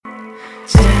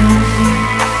Tell me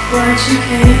what you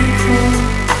came for,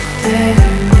 Dario.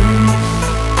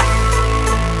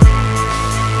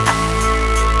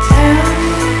 Tell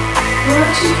me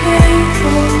what you came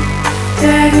for,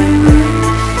 Dario.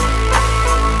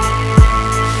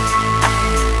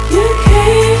 You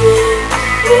came in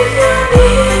with your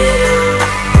needle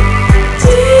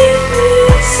deep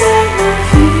inside my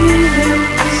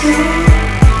feelings.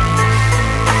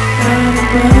 God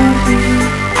above you,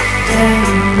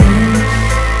 Dario.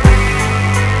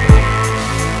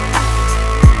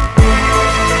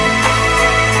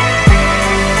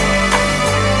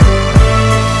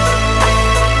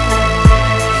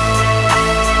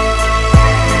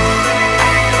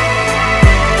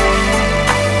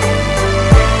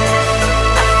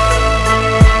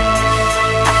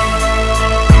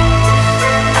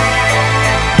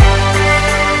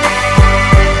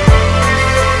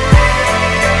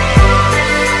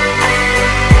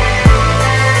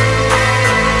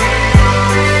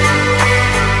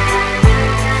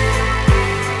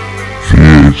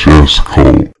 VHS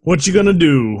KvLT. What you gonna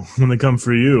do when they come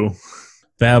for you?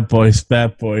 Bad boys,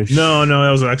 bad boys. No,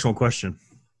 that was an actual question.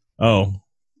 Oh.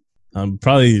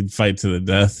 Probably fight to the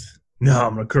death. No,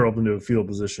 I'm gonna curl up into a fetal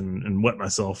position and wet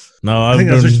myself. No, I think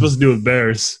that's what you're supposed to do with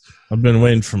bears. I've been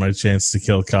waiting for my chance to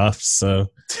kill cops, so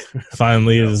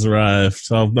finally it has arrived.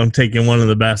 So I'm taking one of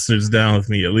the bastards down with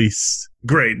me at least.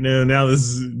 Great. Now this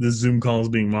Zoom call is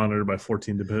being monitored by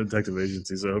 14 detective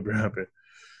agencies. So I hope you're happy.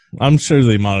 I'm sure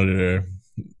they monitor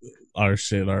our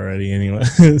shit already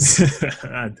anyways.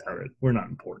 I doubt it. We're not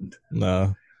important.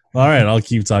 No. All right, I'll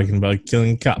keep talking about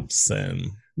killing cops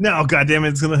then. No, goddammit,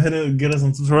 it's gonna get us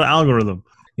on some sort of algorithm.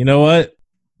 You know what?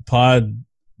 Pod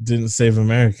didn't save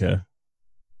America.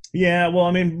 Yeah, well,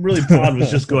 I mean, really, Pod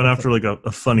was just going after like a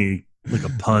funny, like a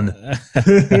pun.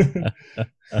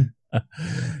 They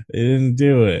didn't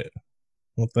do it.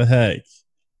 What the heck?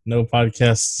 No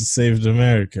podcast saved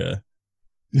America.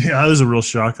 Yeah, that was a real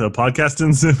shock. The podcast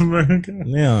didn't save America.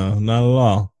 Yeah, not at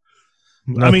all.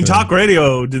 Nothing. I mean, talk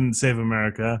radio didn't save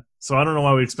America, so I don't know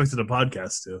why we expected a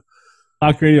podcast to.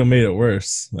 Talk radio made it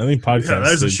worse. I think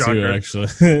podcasts did too, actually.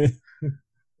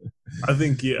 I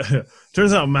think, yeah.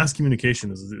 Turns out mass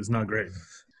communication is not great.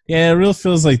 Yeah, it really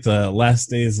feels like the last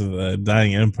days of the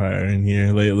dying empire in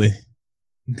here lately.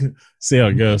 See how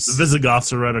it goes. The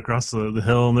Visigoths are right across the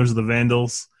hill, and there's the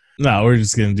Vandals. No, we're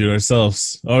just going to do it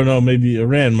ourselves. Oh, no, maybe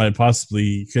Iran could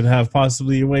have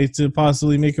a way to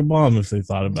possibly make a bomb if they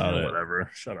thought about it.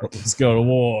 Whatever. Shut up. Let's go to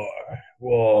war.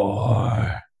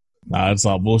 Nah, it's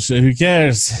all bullshit. Who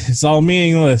cares? It's all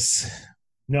meaningless.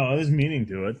 No, there's meaning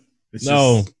to it.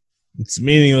 It's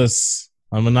meaningless.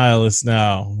 I'm a nihilist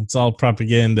now. It's all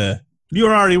propaganda. You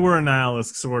already were a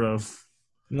nihilist, sort of.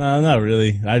 No, not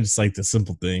really. I just like the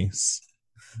simple things.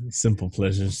 Simple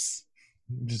pleasures.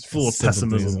 Just full of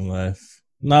pessimism in life.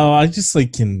 No, I just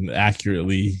can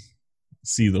accurately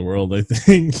see the world, I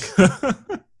think.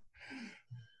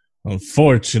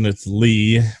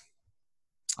 Unfortunately.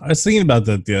 I was thinking about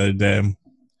that the other day. I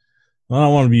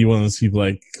don't want to be one of those people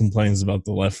that complains about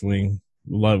the left wing.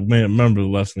 Remember the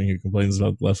left wing who complains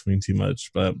about the left wing too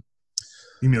much, but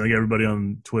you mean like everybody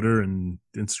on Twitter and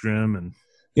Instagram and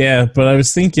yeah, but I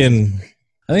was thinking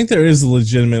I think there is a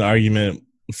legitimate argument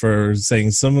for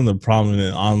saying some of the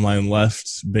prominent online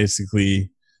left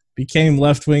basically became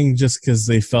left wing just because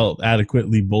they felt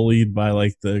adequately bullied by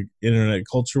the internet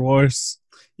culture wars.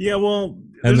 Yeah, well,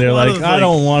 and they're like, I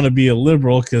don't want to be a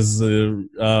liberal because the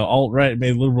alt-right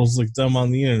made liberals look dumb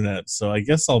on the internet, so I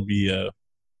guess I'll be a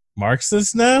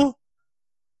Marxist now?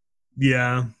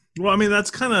 Yeah. Well, I mean, that's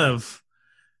kind of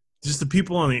just the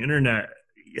people on the internet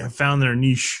have found their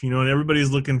niche, and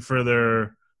everybody's looking for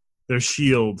their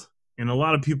shield, and a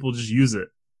lot of people just use it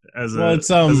as a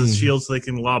shield so they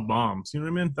can lob bombs. You know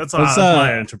what I mean? That's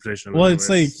my interpretation of it. Well,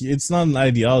 it's not an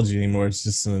ideology anymore. It's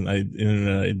just an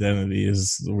internet identity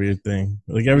is the weird thing.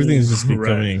 Everything is just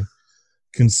becoming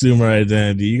consumer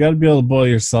identity. You got to be able to boil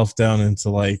yourself down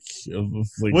into what's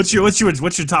your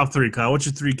top three, Kyle? What's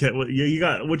your three?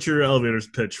 What's your elevator's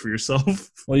pitch for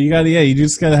yourself? Well, you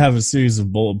just got to have a series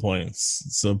of bullet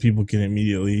points so people can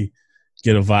immediately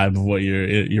get a vibe of what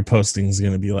your posting is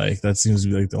going to be like. That seems to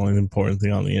be the only important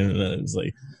thing on the internet. It's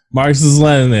Marxist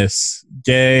Leninist,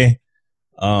 gay.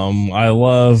 I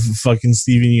love fucking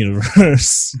Steven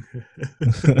Universe.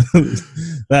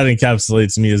 That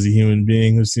encapsulates me as a human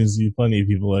being. There seems to be plenty of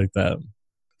people like that.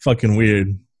 Fucking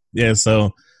weird. Yeah,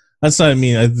 so that's what I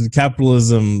mean.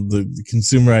 Capitalism, the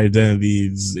consumer identity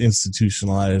is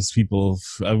institutionalized.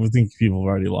 I would think people have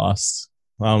already lost.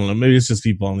 I don't know. Maybe it's just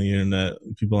people on the internet.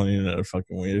 People on the internet are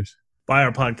fucking weird. Buy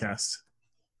our podcast.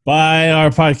 The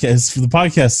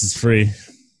podcast is free.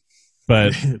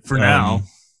 But for now,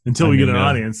 until I we get mean, an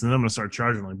audience, and then I'm gonna start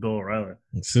charging like Bill O'Reilly.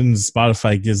 as soon as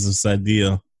Spotify gives us that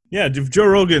deal. Yeah, if Joe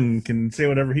Rogan can say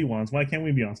whatever he wants, why can't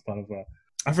we be on Spotify?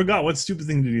 I forgot what stupid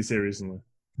thing did he say recently.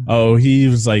 Oh, he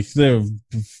was like,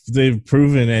 they've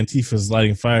proven Antifa's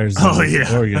lighting fires in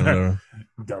Oregon. Or,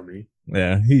 Dummy.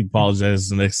 yeah, he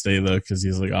apologized the next day though because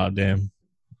he's like, "Oh damn,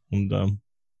 I'm dumb."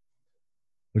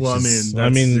 Well,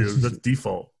 that's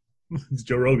default. It's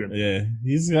Joe Rogan. Yeah,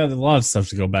 he's got a lot of stuff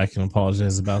to go back and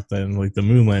apologize about that, and like the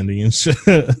moon landing and shit.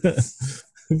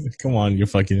 Come on, you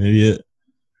fucking idiot.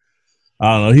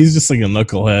 I don't know. He's just like a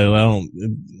knucklehead.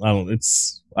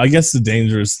 I guess the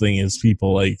dangerous thing is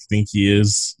people like think he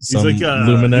is some like,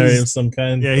 luminary of some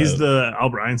kind. Yeah, he's the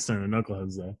Albert Einstein of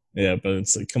knuckleheads, though. Yeah, but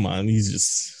it's like, come on, he's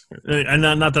just. And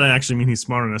not that I actually mean he's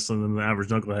smarter than the average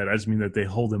knucklehead. I just mean that they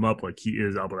hold him up like he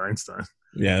is Albert Einstein.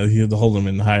 Yeah, you have to hold him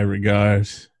in high regard,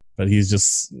 but he's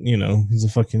just, he's a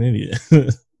fucking idiot.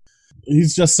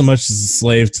 He's just as much as a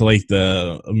slave to like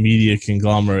the media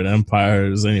conglomerate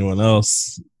empire as anyone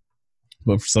else.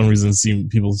 But for some reason,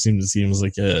 people seem to see him as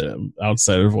like a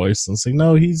outsider voice. And it's like,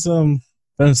 no, he's been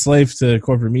a slave to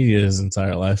corporate media his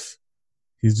entire life.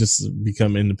 He's just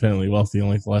become independently wealthy in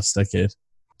like the last decade.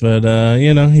 But,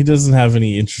 he doesn't have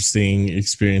any interesting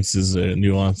experiences or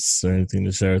nuance or anything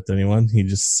to share with anyone. He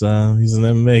just, he's an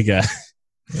MMA guy.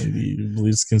 And he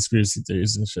believes conspiracy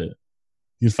theories and shit.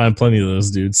 You'd find plenty of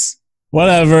those dudes.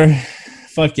 Whatever.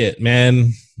 Fuck it,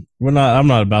 man. I'm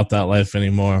not about that life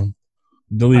anymore.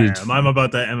 Delete. I'm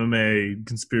about that MMA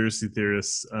conspiracy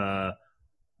theorist,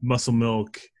 muscle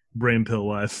milk, brain pill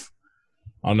life.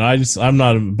 Oh no, I'm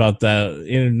not about that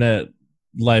internet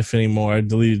life anymore. I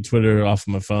deleted Twitter off of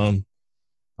my phone.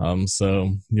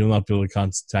 So you'll not be able to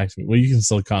contact me. Well, you can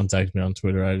still contact me on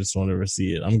Twitter. I just won't ever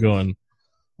see it. I'm going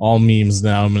all memes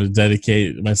now. I'm going to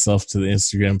dedicate myself to the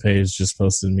Instagram page, just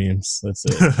posting memes. That's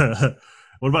it.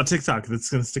 What about TikTok? That's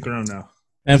going to stick around now.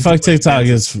 And fuck TikTok.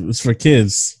 It's for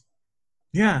kids.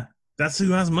 Yeah, that's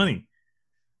who has money.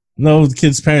 No, the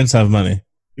kids' parents have money.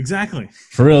 Exactly.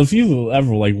 For real, if you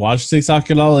ever like watch TikTok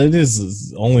at all, it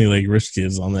is only like rich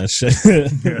kids on that shit.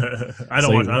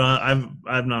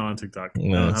 I'm not on TikTok. I'm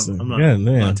not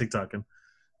TikToking.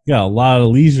 You got a lot of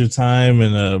leisure time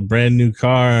and a brand new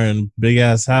car and big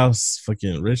ass house.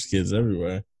 Fucking rich kids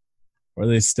everywhere. Where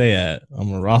they stay at,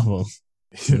 I'm gonna rob them.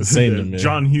 It's insane to me.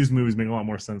 John Hughes movies make a lot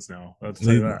more sense now. I'll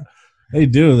tell you that. They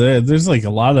do. There's like a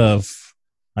lot of.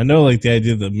 I know, like the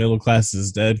idea that middle class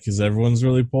is dead because everyone's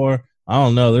really poor. I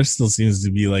don't know. There still seems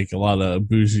to be like a lot of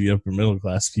bougie upper middle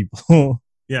class people.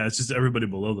 Yeah, it's just everybody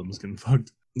below them is getting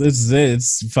fucked. This is it.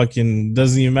 It's fucking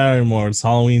doesn't even matter anymore. It's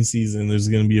Halloween season. There's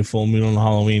gonna be a full moon on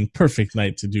Halloween. Perfect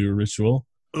night to do a ritual.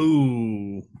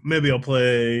 Ooh, maybe I'll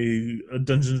play a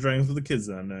Dungeons and Dragons with the kids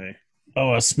that night.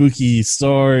 Oh, a spooky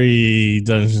story,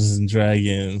 Dungeons and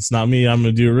Dragons. Not me. I'm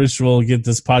gonna do a ritual. Get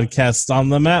this podcast on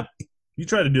the map. You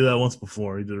tried to do that once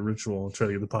before. You did a ritual and tried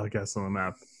to get the podcast on the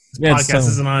map. Yeah, podcast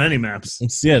isn't on any maps.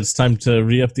 It's time to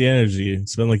re-up the energy.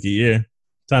 It's been like a year.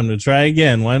 Time to try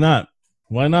again. Why not?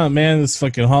 Why not, man? It's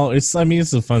fucking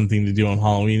it's a fun thing to do on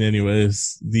Halloween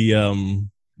anyways. The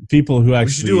people who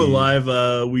actually... We should do a live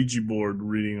Ouija board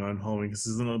reading on Halloween because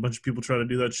isn't a bunch of people try to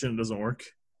do that shit and it doesn't work?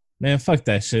 Man, fuck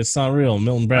that shit. It's not real.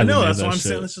 Milton Bradley. I know, that's what I'm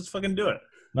saying. Let's just fucking do it.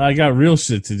 No, I got real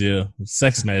shit to do.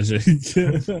 Sex magic.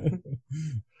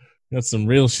 Got some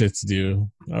real shit to do.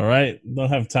 All right? Don't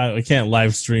have time. I can't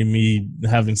live stream me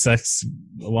having sex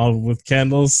while with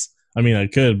candles. I mean, I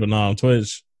could, but not on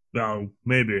Twitch. No,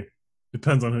 maybe.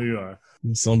 Depends on who you are.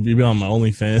 Some people on my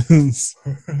OnlyFans.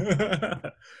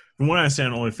 From what I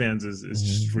understand, OnlyFans is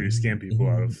just where you scam people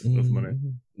out of money.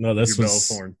 No, that's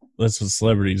what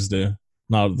celebrities do.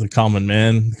 Not the common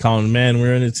man. The common man,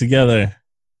 we're in it together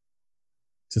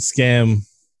to scam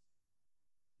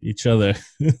each other.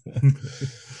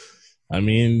 I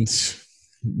mean,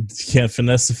 you can't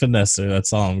finesse a finesser.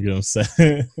 That's all I'm going to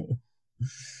say.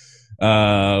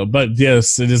 But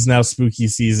yes, it is now spooky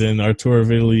season. Our tour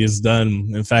of Italy is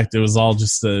done. In fact, it was all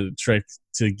just a trick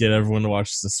to get everyone to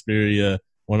watch Suspiria,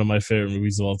 one of my favorite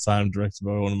movies of all time, directed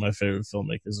by one of my favorite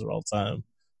filmmakers of all time.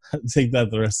 Take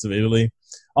that, the rest of Italy.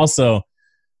 Also,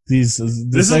 this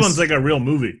one's like a real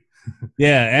movie.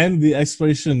 Yeah, and the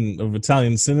exploration of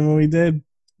Italian cinema we did,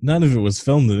 none of it was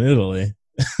filmed in Italy.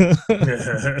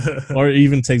 Or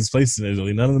even takes place in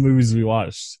Italy. None of the movies we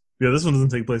watched. Yeah, this one doesn't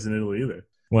take place in Italy either.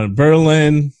 Went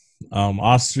Berlin,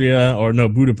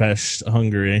 Budapest,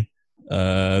 Hungary.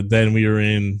 Then we were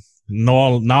in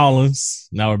Nolens.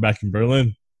 Now we're back in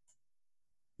Berlin.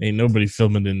 Ain't nobody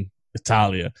filming in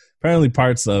Italia. Apparently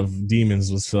parts of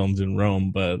Demons was filmed in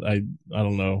Rome, but I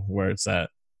don't know where it's at.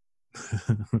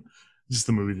 Just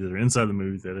the movie theater, inside the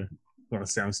movie theater. on a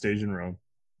soundstage in Rome.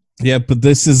 Yeah, but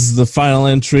this is the final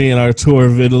entry in our tour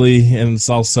of Italy, and it's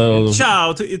also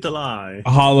Ciao to Italy.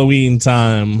 Halloween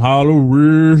time.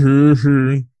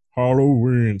 Halloween.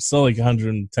 It's still like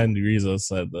 110 degrees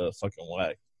outside the fucking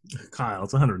whack. Kyle,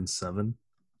 it's 107.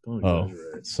 Don't Oh,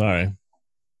 exaggerate. sorry.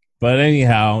 But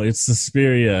anyhow, it's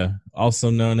Suspiria, also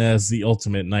known as the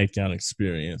ultimate nightgown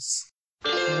experience.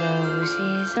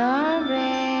 Roses are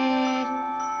red,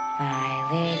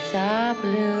 violets are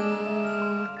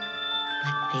blue,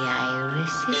 but the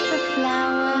iris is the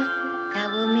flower that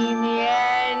will mean the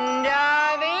end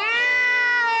of you.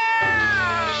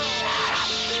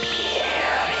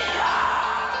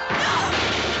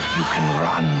 You can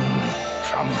run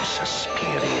from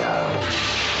Suspiria.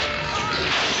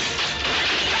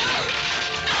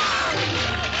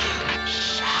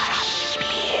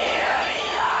 Suspiria.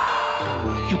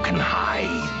 You can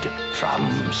hide from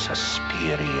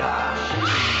Suspiria.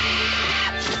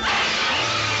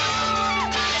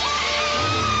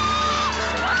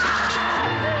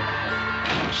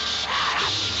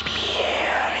 Suspiria.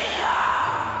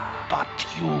 But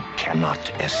you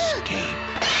cannot escape.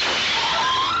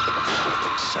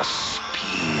 Suspiria.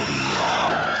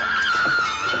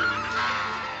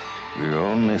 The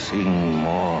only thing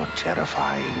more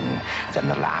terrifying than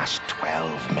the last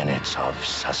 12 minutes of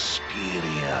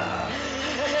Suspiria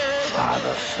are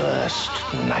the first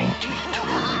 92.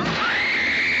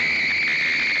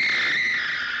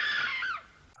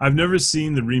 I've never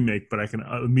seen the remake, but I can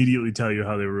immediately tell you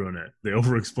how they ruin it. They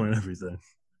over-explain everything.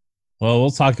 Well,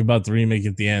 we'll talk about the remake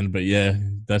at the end, but yeah,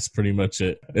 that's pretty much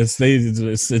it. It's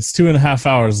 2.5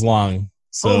 hours long.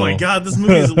 So, oh my god, this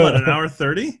movie is what, an hour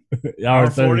 30? hour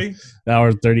 40?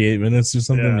 Hour 38 minutes or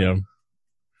something.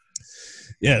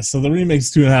 Yeah. So the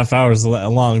remake's 2.5 hours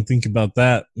long. Think about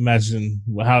that. Imagine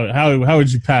how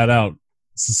would you pad out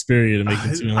Suspiria to make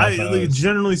it 2.5 hours?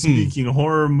 Generally speaking,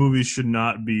 horror movies should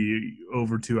not be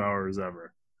over 2 hours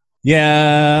ever.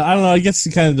 Yeah, I don't know. I guess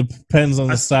it kind of depends on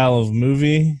the style of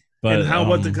movie. But,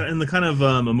 and the kind of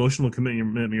emotional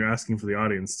commitment you're asking for the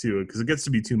audience too, because it gets to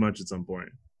be too much at some point.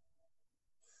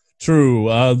 True.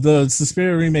 The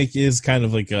Suspiria remake is kind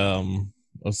of like a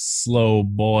slow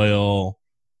boil,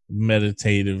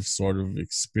 meditative sort of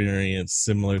experience,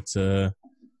 similar to,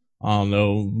 I don't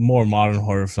know, more modern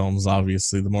horror films.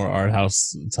 Obviously, the more art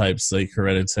house types like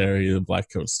Hereditary, The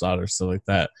Black Coat's Daughter, stuff like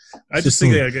that. I just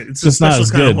think it's a special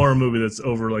kind of horror movie that's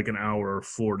over like an hour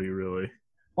 40, really.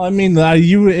 Well, I mean,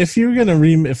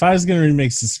 if I was gonna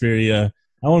remake Suspiria,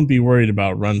 I wouldn't be worried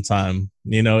about runtime.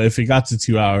 You know, if it got to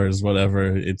 2 hours,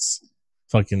 whatever, it's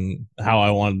fucking how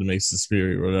I wanted to make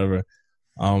Suspiria, or whatever.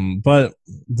 But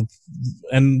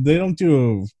they don't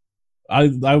do.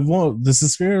 I won't. The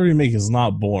Suspiria remake is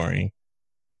not boring.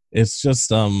 It's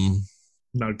just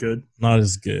not good. Not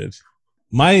as good.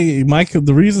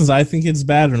 The reasons I think it's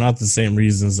bad are not the same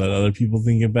reasons that other people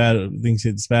think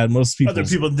it's bad. Most people, other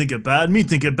people think it bad. Me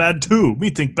think it bad too. Me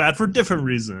think bad for different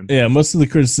reasons. Yeah, most of the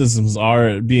criticisms are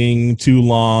it being too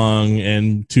long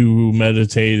and too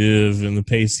meditative, and the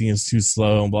pacing is too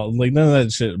slow. And like none of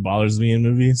that shit bothers me in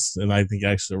movies, and I think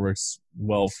actually works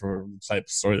well for the type of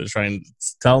story they're trying to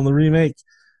tell in the remake.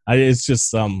 It's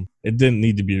just it didn't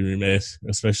need to be remade,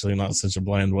 especially not in such a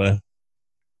bland way.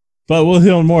 But we'll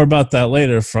hear more about that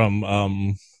later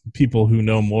from people who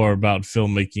know more about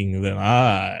filmmaking than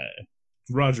I.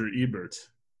 Roger Ebert.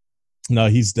 No,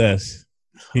 he's dead.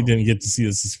 He didn't get to see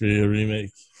the Suspiria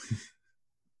remake.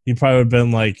 He probably would have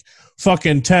been like,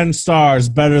 fucking 10 stars,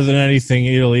 better than anything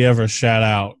Italy ever shat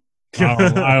out.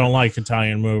 I don't like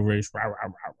Italian movies.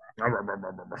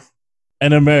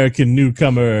 An American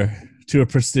newcomer to a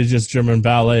prestigious German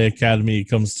ballet academy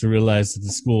comes to realize that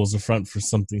the school is a front for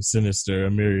something sinister,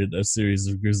 a series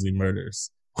of grisly murders.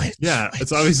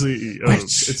 It's obviously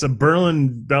it's a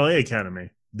Berlin Ballet Academy.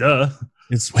 Duh.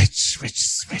 It's witch.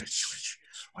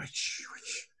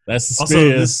 That's the also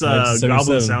this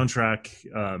Goblin soundtrack.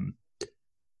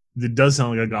 It does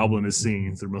sound like a goblin is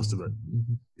singing through most of it.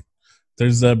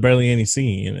 There's barely any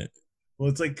singing in it. Well,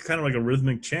 it's like kind of like a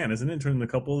rhythmic chant, isn't it? During a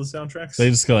couple of the soundtracks,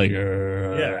 they just go like,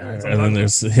 and then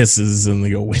there's hisses, and they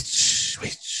go witch.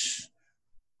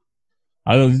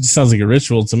 It sounds like a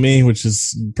ritual to me, which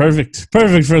is perfect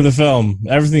for the film.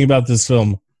 Everything about this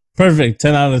film, perfect.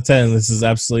 10 out of 10. This is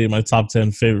absolutely my top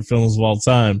 10 favorite films of all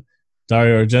time.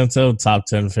 Dario Argento, top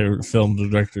 10 favorite film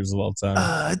directors of all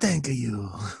time. Thank you.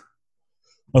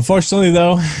 Unfortunately,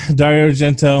 though, Dario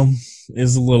Argento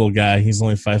is a little guy. He's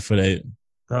only 5'8".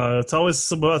 It's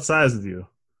always about size with you.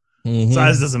 Mm-hmm.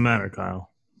 Size doesn't matter,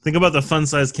 Kyle. Think about the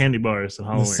fun-sized candy bars at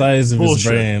Halloween. The size of his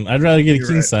brain. I'd rather get a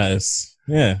king size.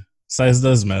 Yeah, size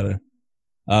does matter.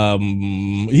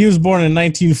 He was born in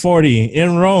 1940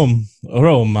 in Rome.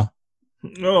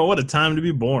 Oh, what a time to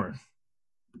be born.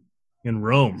 In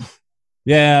Rome.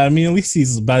 Yeah, I mean, at least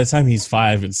he's by the time he's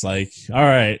 5, it's like, all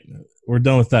right, we're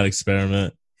done with that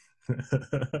experiment.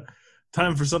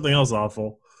 Time for something else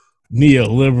awful.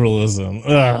 Neoliberalism.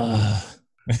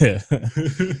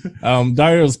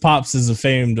 Dario's pops is a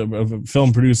famed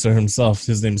film producer himself.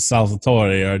 His name's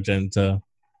Salvatore Argento.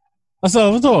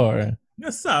 Salvatore.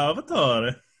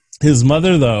 Salvatore. His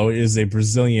mother, though, is a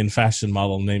Brazilian fashion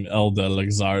model named Elda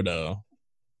Luxardo,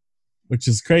 which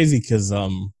is crazy because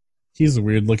he's a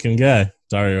weird looking guy.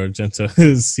 Dario Argento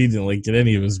he didn't like get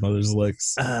any of his mother's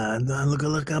looks.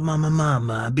 Look at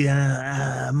mama, be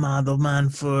a model man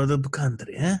for the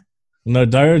country, eh? No,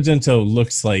 Dario Argento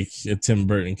looks like a Tim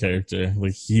Burton character.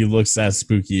 Like he looks as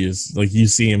spooky as like you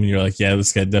see him and you're like, yeah,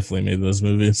 this guy definitely made those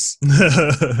movies.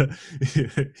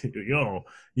 Yo,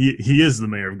 he is the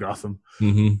mayor of Gotham.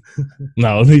 Mm-hmm.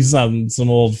 No, he's not some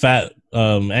old fat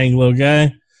Anglo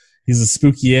guy. He's a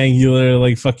spooky, angular,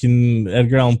 like fucking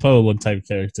Edgar Allan Poe type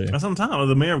character. That's what I'm talking about.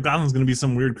 The mayor of Gotham's going to be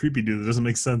some weird, creepy dude that doesn't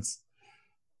make sense.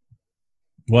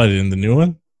 What, in the new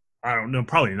one? I don't know.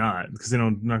 Probably not, because they're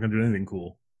not going to do anything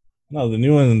cool. No, the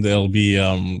new one, there'll be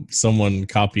someone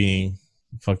copying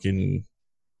fucking,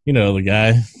 the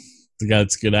guy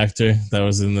that's a good actor that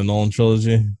was in the Nolan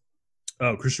trilogy.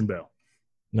 Oh, Christian Bale.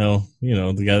 No,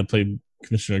 the guy that played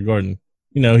Commissioner Gordon.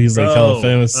 He's like hella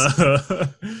famous.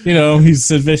 He's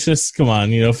Sid Vicious. Come on,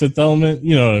 Fifth Element.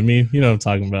 You know what I mean? You know what I'm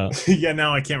talking about. Yeah,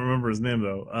 now I can't remember his name,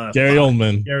 though. Gary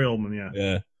Oldman. Gary Oldman, yeah.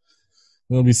 Yeah.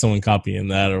 There'll be someone copying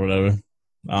that or whatever.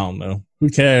 I don't know. Who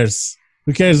cares?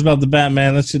 Who cares about the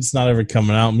Batman? That shit's not ever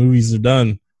coming out. Movies are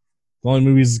done. The only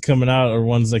movies coming out are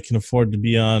ones that can afford to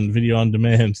be on video on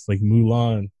demand, like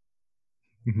Mulan.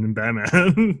 And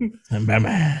Batman. And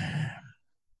Batman.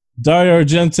 Dario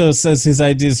Argento says his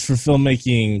ideas for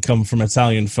filmmaking come from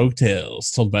Italian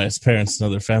folktales told by his parents and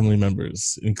other family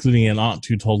members, including an aunt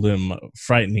who told him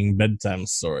frightening bedtime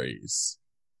stories.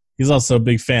 He's also a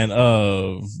big fan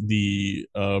of the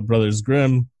Brothers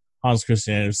Grimm, Hans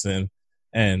Christian Andersen,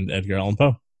 and Edgar Allan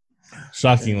Poe.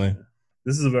 Shockingly.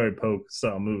 This is a very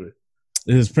Poe-style movie.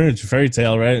 It is pretty much a fairy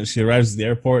tale, right? She arrives at the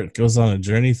airport, goes on a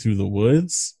journey through the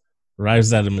woods,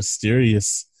 arrives at a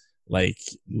mysterious a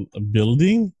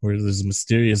building where there's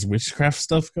mysterious witchcraft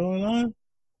stuff going on.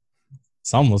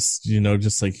 It's almost,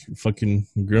 just like fucking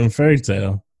Grimm fairy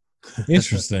tale.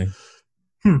 Interesting.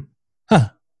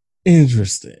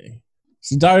 Interesting.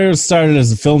 So Dario started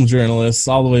as a film journalist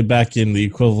all the way back in the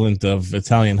equivalent of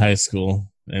Italian high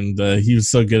school. And he was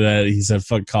so good at it, he said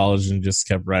fuck college and just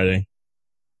kept writing.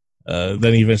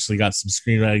 Then he eventually got some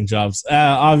screenwriting jobs.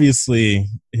 Obviously,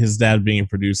 his dad being a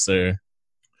producer,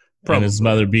 probably, and his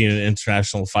mother being an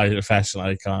international fashion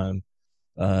icon,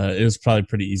 it was probably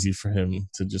pretty easy for him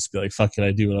to just be like, fuck it,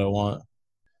 I do what I want.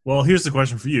 Well, here's the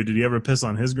question for you. Did he ever piss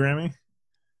on his Grammy?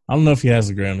 I don't know if he has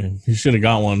a Grammy. He should have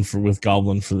got one with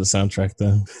Goblin for the soundtrack,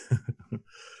 though.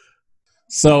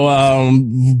 So,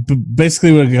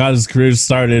 basically what got his career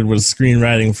started was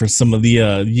screenwriting for some of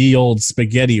the ye old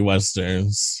spaghetti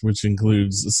westerns, which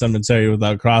includes A Cemetery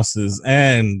Without Crosses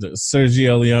and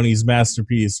Sergio Leone's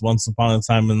masterpiece, Once Upon a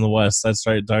Time in the West. That's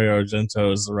right, Dario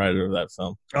Argento is the writer of that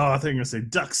film. Oh, I thought you were going to say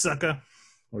Duck Sucker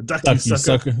or Ducky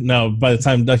Sucker. No, by the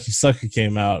time Ducky Sucker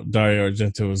came out, Dario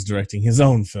Argento was directing his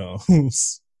own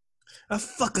films.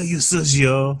 Fuck you,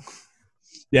 Sergio.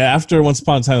 Yeah, after Once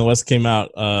Upon a Time in the West came out,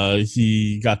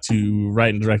 he got to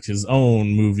write and direct his own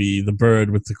movie, The Bird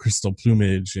with the Crystal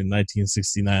Plumage, in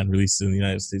 1969, released in the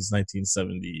United States in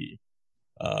 1970.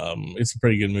 It's a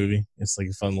pretty good movie. It's like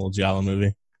a fun little giallo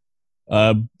movie.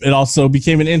 It also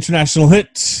became an international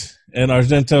hit, and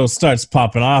Argento starts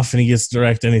popping off, and he gets to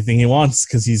direct anything he wants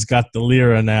because he's got the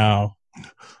lira now.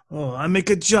 Oh, I make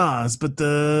a Jaws, but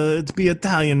it'd be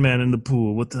Italian man in the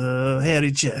pool with a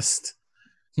hairy chest.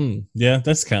 Yeah,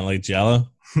 that's kind of like giallo.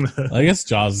 I guess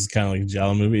Jaws is kind of like a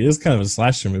giallo movie. It is kind of a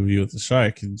slasher movie with a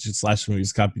shark. Slasher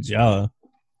movies copy giallo.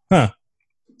 Huh.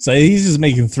 So he's just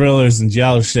making thrillers and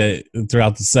giallo shit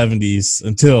throughout the 70s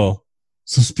until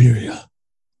Suspiria.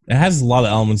 It has a lot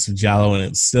of elements of giallo in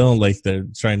it still, like they're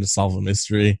trying to solve a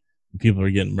mystery. People are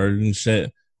getting murdered and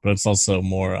shit, but it's also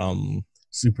more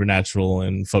supernatural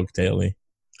and folktale-y.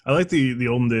 I like the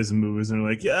olden days of movies, and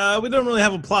they're like, yeah, we don't really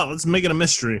have a plot. Let's make it a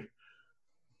mystery.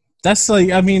 That's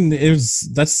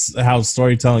that's how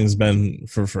storytelling's been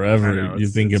for forever. You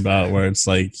think about where it's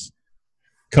like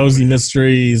cozy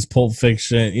mysteries, Pulp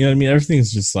Fiction. You know what I mean?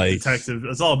 Everything's just like detective.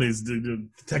 It's all these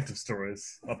detective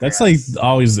stories. That's like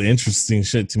always the interesting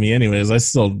shit to me. Anyways, I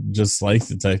still just like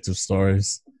detective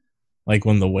stories. Like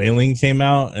when The Wailing came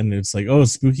out, and it's like, oh,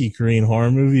 spooky Korean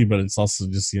horror movie, but it's also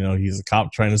just, he's a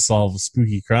cop trying to solve a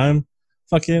spooky crime.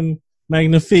 Fucking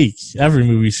magnifique. Every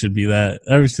movie should be that.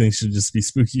 Everything should just be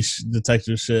spooky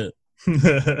detective shit.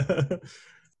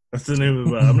 That's the name of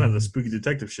I'm gonna have the spooky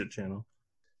detective shit channel.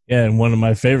 Yeah, and one of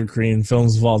my favorite Korean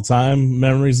films of all time,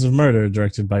 Memories of Murder,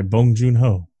 directed by Bong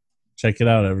Joon-ho. Check it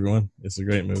out, everyone. It's a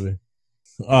great movie.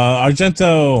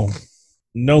 Argento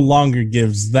no longer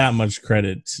gives that much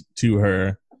credit to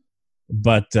her,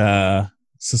 but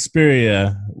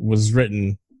Suspiria was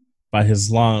written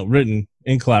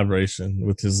in collaboration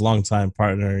with his longtime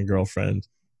partner and girlfriend,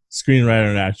 screenwriter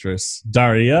and actress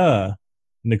Daria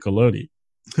Nicolodi.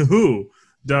 Who?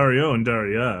 Dario and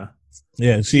Daria.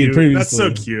 Yeah, she Cute. previously.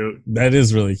 That's so cute. That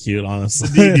is really cute, honestly.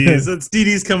 DDs. That's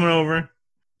DD's coming over.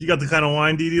 You got the kind of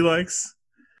wine DD likes?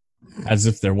 As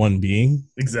if they're one being.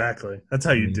 Exactly. That's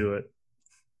how you do it.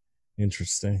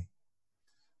 Interesting.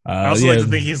 I also like to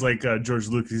think he's like George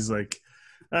Lucas. He's like,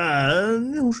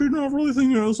 she's not really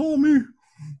thinking it's all me.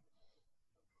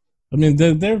 I mean,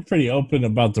 they're pretty open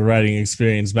about the writing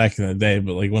experience back in the day,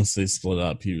 but like once they split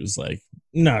up, he was like,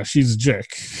 "Nah, she's a jerk."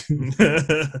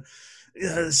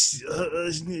 Yeah,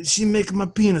 she make my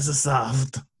penis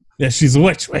soft. Yeah, she's a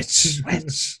witch.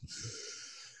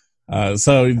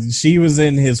 So she was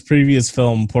in his previous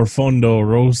film Profondo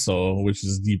Rosso, which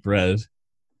is Deep Red,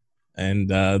 and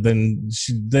then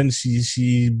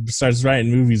she starts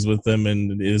writing movies with him,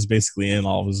 and is basically in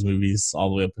all of his movies all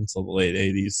the way up until the late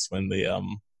 '80s when they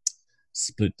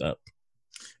split up.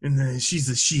 And she's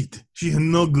a shit. She's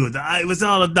no good. I was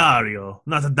all a Dario,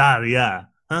 not a Daria.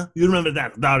 Huh? You remember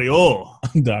that, Dario?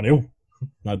 Dario,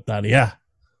 not Daria.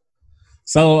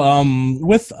 So,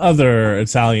 with other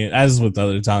Italian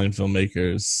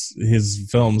filmmakers, his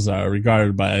films are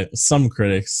regarded by some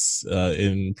critics,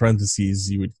 in parentheses,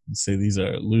 you would say these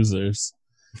are losers,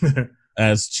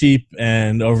 as cheap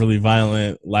and overly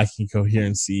violent, lacking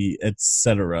coherency,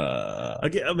 etc.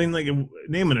 I mean, like,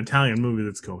 name an Italian movie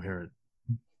that's coherent.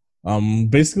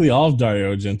 Basically all of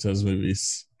Dario Argento's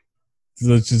movies.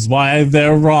 Which is why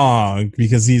they're wrong,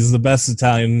 because he's the best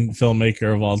Italian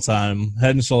filmmaker of all time.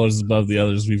 Head and shoulders above the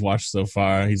others we've watched so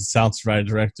far. He's a talented writer,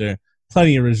 director,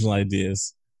 plenty of original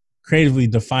ideas. Creatively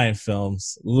defiant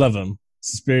films. Love him.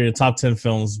 Suspiria, top 10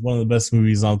 films, one of the best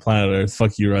movies on planet Earth.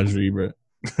 Fuck you, Roger Ebert.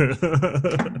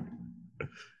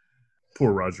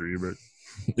 Poor Roger Ebert.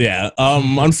 Yeah.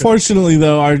 Unfortunately,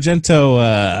 though,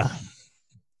 Argento...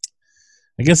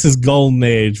 I guess his golden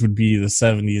age would be the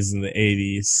 70s and the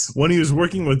 80s. When he was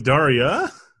working with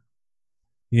Daria?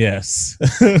 Yes.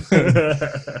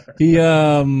 He,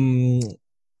 with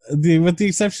the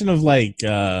exception of like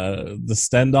the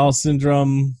Stendhal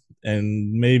syndrome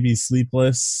and maybe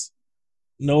Sleepless,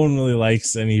 no one really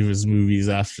likes any of his movies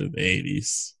after the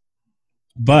 80s.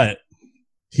 But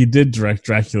he did direct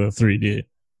Dracula 3D.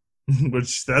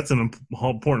 Which, that's an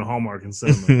important hallmark in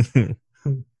cinema.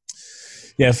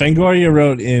 Yeah, Fangoria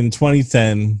wrote in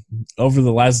 2010, over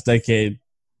the last decade,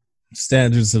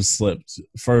 standards have slipped.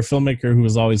 For a filmmaker who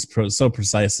was always so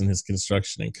precise in his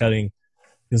construction and cutting,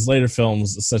 his later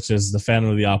films, such as The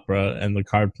Phantom of the Opera and The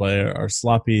Card Player, are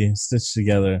sloppy, stitched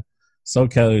together so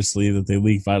carelessly that they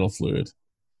leak vital fluid.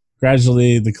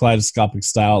 Gradually, the kaleidoscopic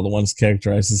style that once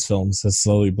characterized his films has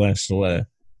slowly blanched away.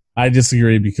 I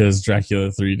disagree because Dracula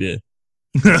 3D.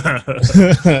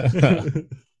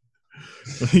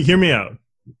 Hear me out.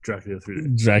 Dracula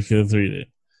 3D. Dracula 3D.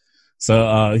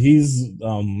 So he's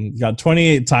got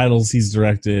 28 titles he's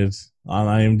directed on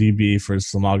IMDb for his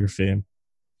filmography.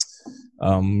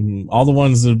 All the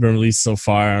ones that have been released so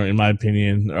far, in my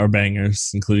opinion, are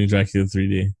bangers, including Dracula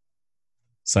 3D.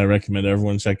 So I recommend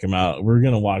everyone check him out. We're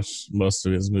going to watch most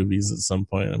of his movies at some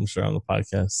point, I'm sure, on the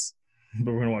podcast.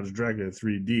 But we're going to watch Dracula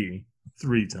 3D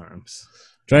 3 times.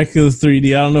 Dracula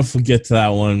 3D, I don't know if we'll get to that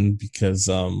one because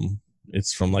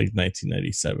it's from like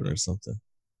 1997 or something.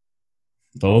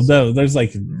 But there's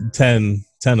like 10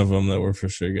 of them that we're for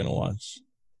sure going to watch.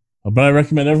 But I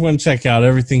recommend everyone check out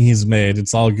everything he's made.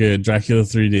 It's all good. Dracula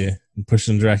 3D. I'm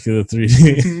pushing Dracula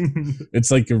 3D. It's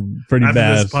like a pretty After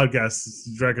bad. this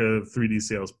podcast, Dracula 3D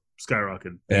sales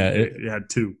skyrocketed. Yeah, it had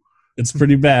 2. It's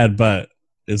pretty bad, but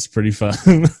it's pretty fun.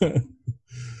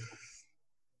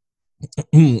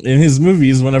 In his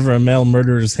movies, whenever a male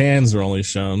murderer's hands are only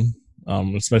shown,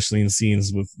 especially in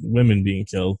scenes with women being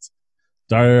killed,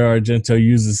 Dario Argento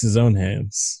uses his own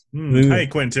hands. Hi,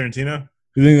 Quentin Tarantino.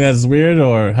 You think that's weird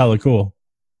or hella cool?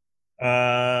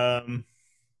 That's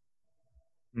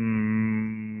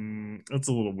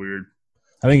a little weird.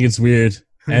 I think it's weird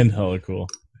and hella cool.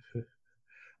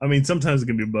 I mean, sometimes it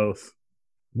can be both.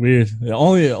 Weird.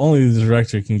 Only the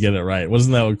director can get it right.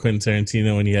 Wasn't that what Quentin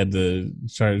Tarantino when he had to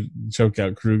try to choke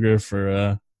out Kruger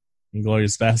for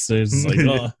Inglourious Bastards? It's like,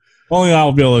 oh, only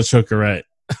I'll be able to choke her right.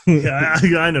 Yeah,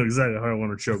 I know exactly how I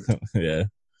want to choke. Yeah.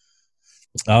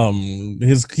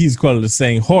 He's quoted as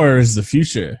saying, "Horror is the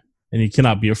future, and you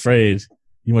cannot be afraid.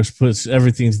 You must push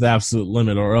everything to the absolute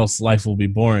limit, or else life will be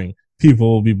boring.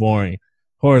 People will be boring.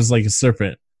 Horror is like a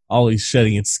serpent, always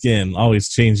shedding its skin, always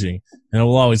changing, and it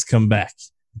will always come back.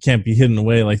 It can't be hidden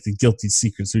away like the guilty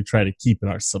secrets we try to keep in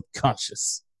our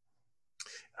subconscious."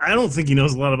 I don't think he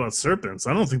knows a lot about serpents.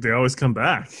 I don't think they always come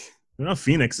back. They're not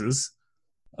phoenixes.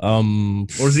 Or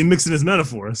is he mixing his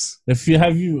metaphors? If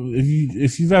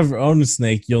you've ever owned a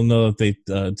snake, you'll know that they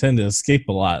tend to escape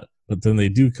a lot, but then they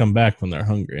do come back when they're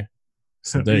hungry.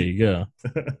 So there you go.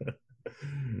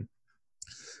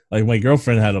 Like my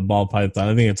girlfriend had a ball python.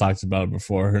 I think I talked about it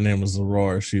before. Her name was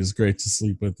Aurora. She was great to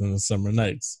sleep with in the summer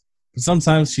nights. But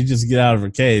sometimes she'd just get out of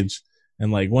her cage.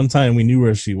 And like one time we knew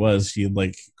where she was. She had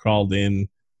like crawled in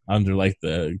under like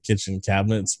the kitchen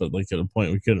cabinets, but like at a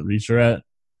point we couldn't reach her at.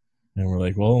 And we're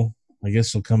like, well, I guess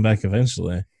she'll come back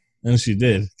eventually. And she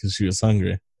did, because she was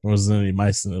hungry. There wasn't any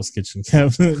mice in those kitchen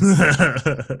cabinets.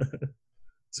 To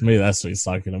me, that's what he's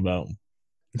talking about.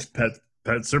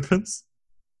 Pet serpents?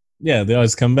 Yeah, they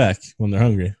always come back when they're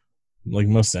hungry. Like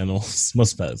most animals,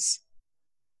 most pets.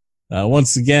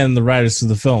 Once again, the writers for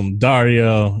the film,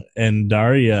 Dario and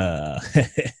Daria.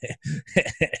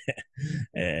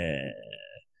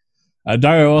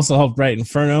 Dario also helped write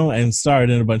Inferno and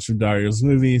starred in a bunch of Dario's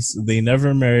movies. They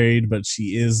never married, but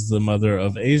she is the mother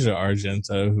of Asia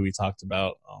Argento, who we talked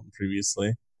about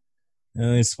previously.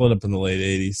 And they split up in the late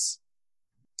 80s.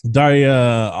 Daria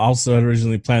also had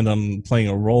originally planned on playing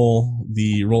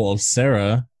the role of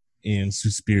Sarah in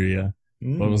Suspiria,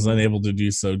 but was unable to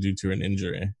do so due to an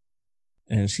injury.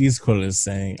 And she's quoted as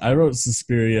saying, "I wrote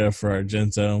Suspiria for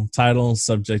Argento, title,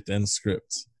 subject, and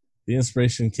script. The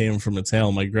inspiration came from a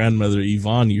tale my grandmother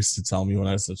Yvonne used to tell me when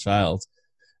I was a child,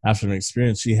 after an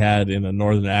experience she had in a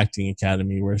Northern Acting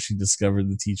Academy where she discovered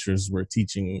the teachers were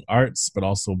teaching arts, but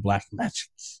also black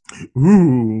magic.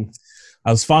 Ooh.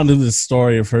 I was fond of this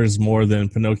story of hers more than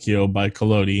Pinocchio by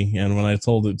Collodi, and when I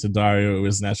told it to Dario, it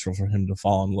was natural for him to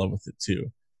fall in love with it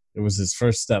too. It was his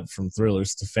first step from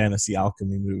thrillers to fantasy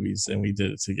alchemy movies, and we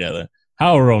did it together.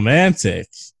 How romantic!"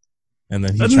 And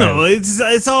then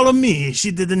it's all of me.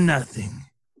 She did nothing.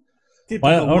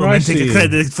 Typical woman, take a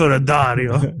credit for a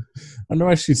Dario. I wonder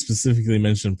why she specifically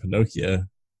mentioned Pinocchio.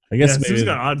 I guess maybe it's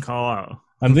got an odd call out.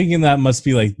 I'm thinking that must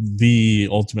be like the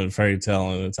ultimate fairy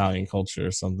tale in Italian culture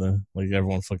or something. Like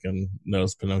everyone fucking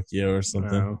knows Pinocchio or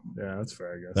something. Oh, yeah, that's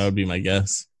fair, I guess. That would be my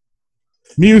guess.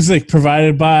 Music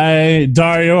provided by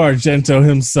Dario Argento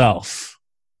himself.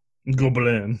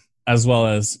 Goblin. As well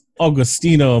as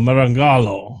Agostino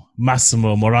Marangalo,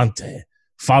 Massimo Morante,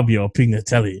 Fabio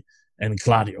Pignatelli, and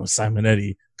Claudio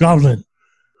Simonetti. Goblin.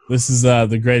 This is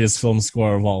the greatest film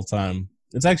score of all time.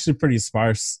 It's actually pretty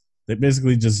sparse. They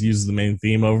basically just use the main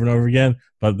theme over and over again,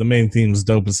 but the main theme is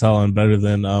dope as hell and better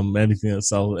than anything else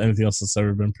that's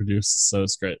ever been produced, so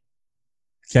it's great.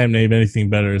 Can't name anything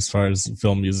better as far as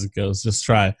film music goes. Just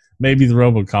try. Maybe the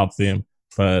RoboCop theme,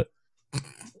 but...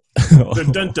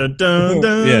 dun, dun, dun, dun,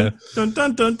 dun. Yeah. Dun,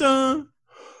 dun, dun, dun.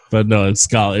 But no, it's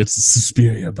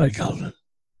Suspiria by Goblin.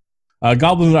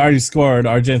 Goblin already scored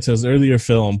Argento's earlier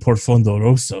film, Profondo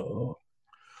Rosso.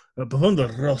 Profondo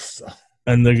Rosso.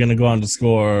 And they're going to go on to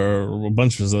score a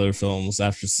bunch of his other films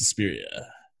after Suspiria.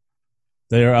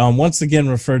 They are once again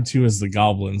referred to as the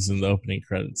Goblins in the opening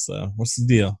credits. So what's the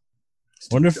deal?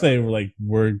 I wonder if they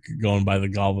were going by the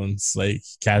Goblins like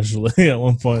casually at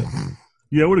one point.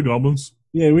 Yeah, we're the Goblins.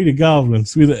 Yeah, we the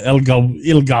Goblins. We the Il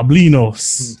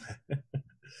Goblinos.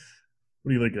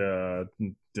 What are you, like the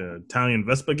Italian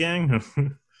Vespa gang?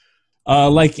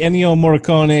 Like Ennio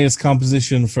Morricone's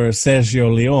composition for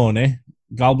Sergio Leone,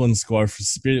 Goblin score for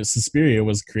Suspiria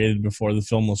was created before the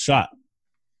film was shot.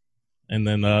 And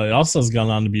then it also has gone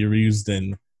on to be reused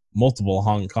in multiple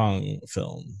Hong Kong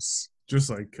films. Just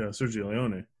like Sergio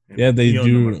Leone. Yeah, they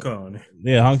do. Morricone.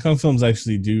 Yeah, Hong Kong films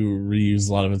actually do reuse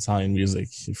a lot of Italian music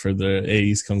for their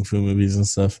 80s kung fu movies and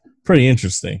stuff. Pretty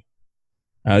interesting.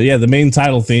 The main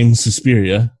title theme,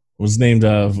 Suspiria, was named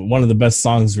one of the best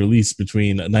songs released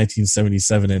between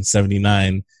 1977 and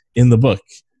 79 in the book,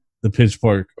 The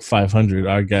Pitchfork 500,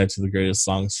 Our Guide to the Greatest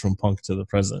Songs from Punk to the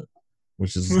Present,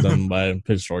 which is done by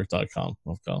Pitchfork.com,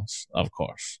 of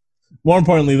course. More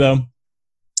importantly, though,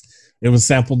 it was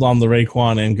sampled on the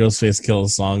Raekwon and Ghostface Killah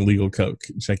song Legal Coke.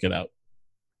 Check it out.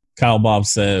 Kyle Bob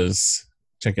says,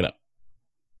 check it out.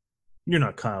 You're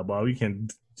not Kyle Bob. You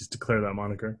can't just declare that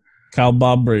moniker. Kyle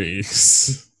Bob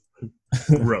Briggs.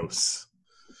 Gross.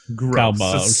 Gross. Kyle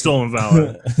Bob. That's stolen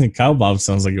valor. Kyle Bob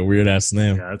sounds like a weird ass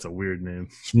name. Yeah, that's a weird name.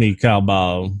 It's me, Kyle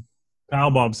Bob.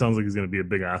 Kyle Bob sounds like he's going to be a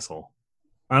big asshole.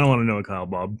 I don't want to know a Kyle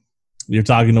Bob. You're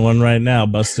talking to one right now,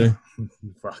 Buster.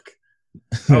 Fuck.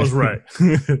 I was right.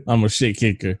 I'm a shit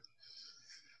kicker.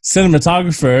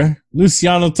 Cinematographer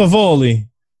Luciano Tavoli.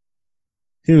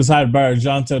 He was hired by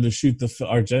Argento to shoot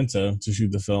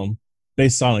the film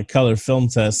based on a color film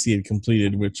test he had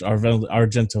completed, which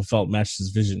Argento felt matched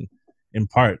his vision, in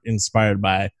part inspired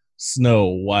by Snow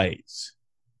White.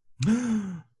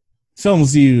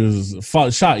 Films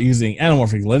shot using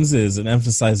anamorphic lenses and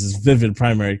emphasizes vivid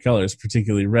primary colors,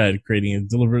 particularly red, creating a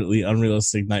deliberately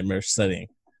unrealistic nightmarish setting.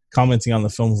 Commenting on the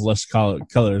film's lush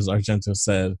colors, Argento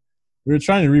said, "We were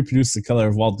trying to reproduce the color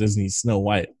of Walt Disney's Snow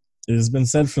White. It has been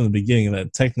said from the beginning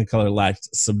that Technicolor lacked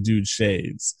subdued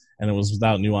shades, and it was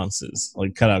without nuances,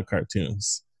 like cutout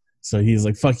cartoons." So he's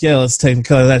like, fuck yeah, let's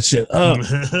Technicolor that shit up.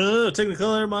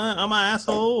 Technicolor on my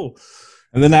asshole.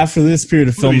 And then after this period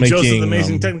of filmmaking... Joseph the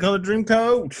Amazing Technicolor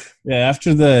Dreamcoat. Yeah,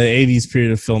 after the 80s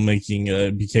period of filmmaking,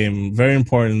 it became very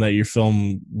important that your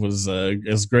film was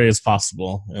as gray as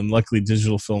possible. And luckily,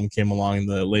 digital film came along in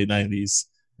the late 90s,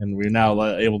 and we're now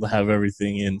able to have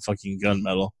everything in fucking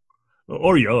gunmetal.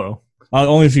 Or yellow.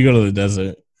 Only if you go to the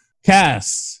desert.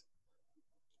 Cast.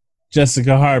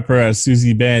 Jessica Harper as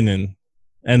Susie Bannon.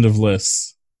 End of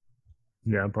list.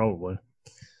 Yeah, probably.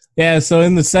 Yeah, so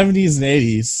in the 70s and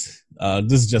 80s,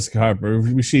 this is Jessica Harper.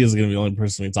 She is going to be the only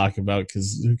person we talk about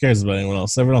because who cares about anyone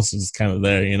else? Everyone else is kind of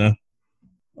there, you know?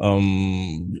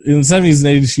 In the 70s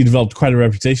and 80s, she developed quite a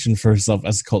reputation for herself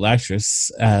as a cult actress.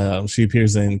 She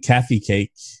appears in Kathy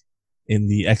Cake in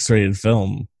the X-rated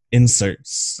film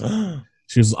Inserts.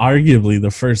 She was arguably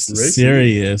the first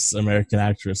serious American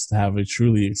actress to have a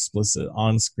truly explicit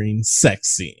on-screen sex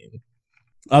scene.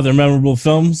 Other memorable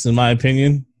films, in my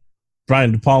opinion,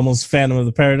 Brian De Palma's Phantom of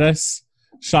the Paradise,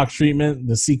 Shock Treatment,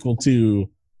 the sequel to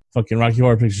fucking Rocky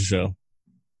Horror Picture Show.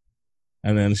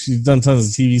 And then she's done tons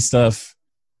of TV stuff.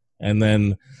 And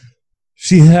then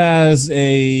she has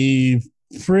a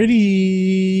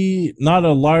pretty, not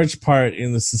a large part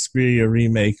in the Suspiria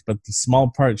remake, but the small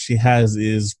part she has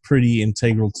is pretty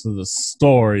integral to the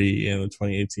story in the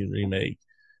 2018 remake.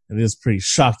 And it is pretty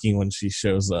shocking when she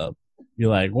shows up. You're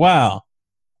like, wow,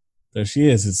 there she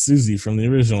is. It's Susie from the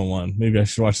original one. Maybe I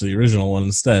should watch the original one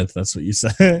instead, if that's what you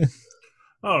said.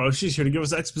 Oh, she's here to give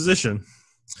us exposition.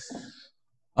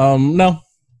 No. Not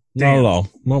Damn. at all.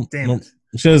 Nope. Damn it.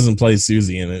 She doesn't play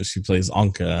Susie in it. She plays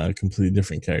Anka, a completely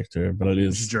different character. But it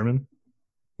is. She's German?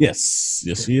 Yes,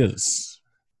 she is.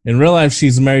 In real life,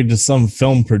 she's married to some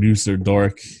film producer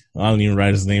dork. I don't even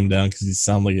write his name down because he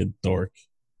sounds like a dork.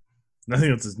 I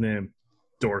think that's his name.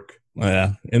 Dork.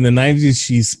 Yeah. In the 90s,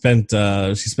 she spent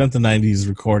the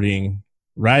 90s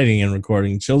writing and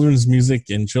recording children's music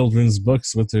and children's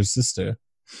books with her sister.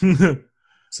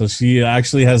 So she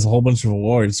actually has a whole bunch of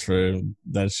awards for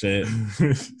that shit.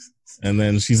 And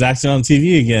then she's acting on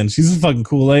TV again. She's a fucking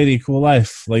cool lady, cool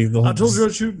life. Like I told you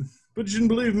I'd shoot, but you didn't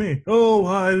believe me. Oh,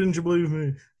 why didn't you believe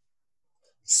me?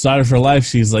 Start of her life,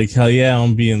 she's like, hell yeah,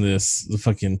 I'm being the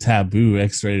fucking taboo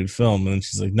X-rated film. And then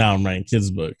she's like, now I'm writing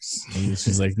kids' books. And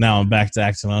she's like, now I'm back to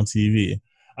acting on TV.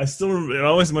 I still remember, it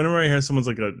always, whenever I hear someone's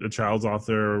like a child's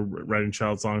author writing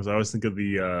child songs, I always think of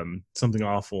the Something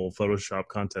Awful Photoshop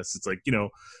contest. It's like,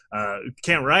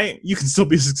 can't write, you can still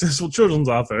be a successful children's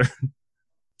author.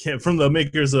 From the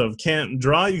makers of Can't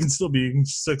Draw, you can still be a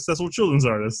successful children's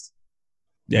artist.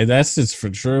 Yeah, that's just for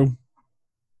true.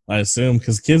 I assume,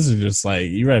 because kids are just like,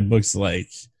 you write books like...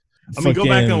 I mean, go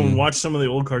back and watch some of the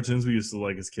old cartoons we used to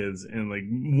like as kids, and like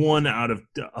 1 out of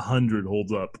 100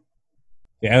 holds up.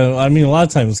 Yeah, I mean, a lot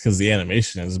of times because the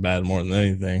animation is bad more than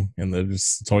anything, and they're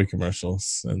just toy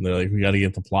commercials, and they're like, we got to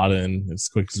get the plot in as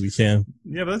quick as we can.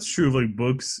 Yeah, but that's true of like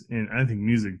books, and I think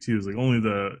music too. Is like only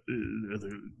the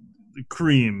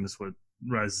cream is what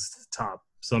rises to the top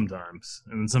sometimes,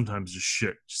 and then sometimes just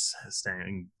shit just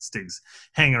stays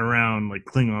hanging around like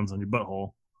Klingons on your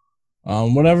butthole.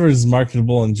 Whatever is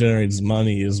marketable and generates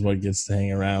money is what gets to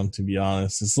hang around, to be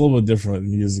honest. It's a little bit different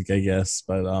with music, I guess,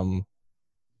 but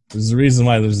there's a reason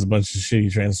why there's a bunch of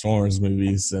shitty Transformers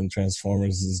movies, and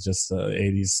Transformers is just a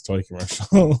 80s toy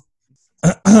commercial.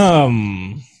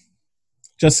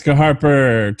 Jessica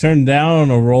Harper turned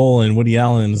down a role in Woody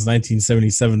Allen's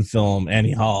 1977 film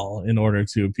Annie Hall in order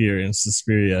to appear in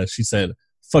Suspiria. She said,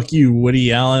 "Fuck you,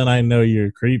 Woody Allen, I know you're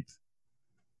a creep."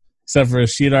 Except for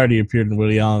she had already appeared in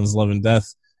Woody Allen's Love and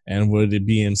Death and would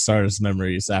be in Stardust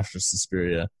Memories after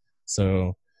Suspiria.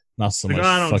 So, not so much.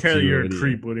 I don't care that you're Woody. A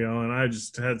creep, Woody Allen. I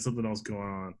just had something else going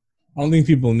on. I don't think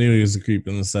people knew he was a creep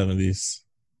in the 70s.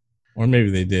 Or maybe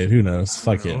they did. Who knows?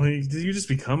 Fuck it. Did you just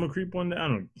become a creep one day? I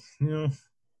don't.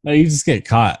 No, you just get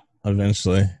caught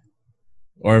eventually.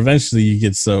 Or eventually you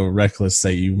get so reckless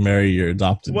that you marry your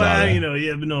adopted daughter.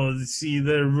 Yeah, but no, see,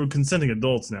 they're consenting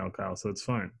adults now, Kyle, so it's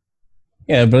fine.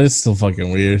 Yeah, but it's still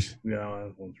fucking weird. Yeah,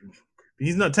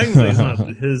 he's not technically he's not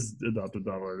his adopted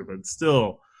daughter, but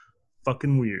still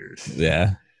fucking weird.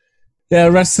 Yeah. Yeah,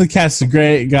 the rest of the cast are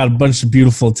great. Got a bunch of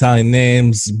beautiful Italian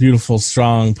names, beautiful,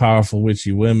 strong, powerful,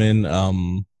 witchy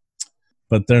women.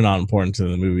 But they're not important to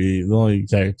the movie. The only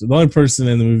person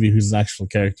in the movie who's an actual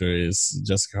character is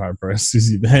Jessica Harper as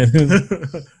Susie Bannon.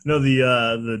 No,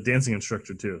 the dancing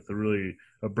instructor too. The really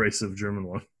abrasive German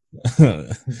one.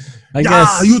 I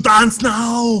guess you dance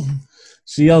now.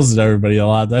 She yells at everybody a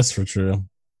lot. That's for true.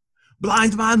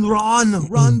 Blind man,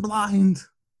 run blind.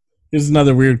 Here's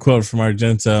another weird quote from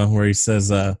Argento where he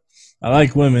says, "I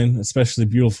like women, especially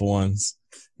beautiful ones.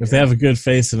 If they have a good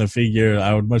face and a figure,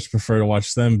 I would much prefer to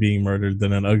watch them being murdered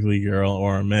than an ugly girl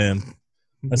or a man.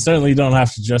 I certainly don't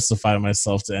have to justify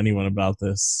myself to anyone about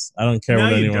this. I don't care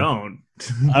what anyone.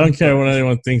 I don't care what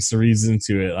anyone thinks or reads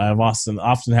into it. I have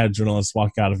often had journalists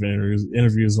walk out of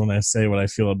interviews when I say what I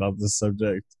feel about this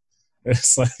subject."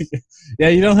 It's like, yeah,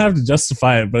 you don't have to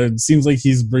justify it, but it seems like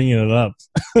he's bringing it up.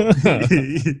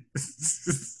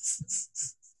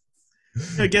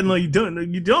 Again, like you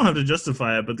don't have to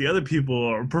justify it, but the other people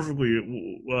are perfectly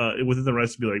within the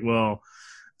rights to be like, well,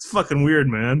 it's fucking weird,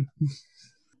 man.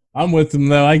 I'm with him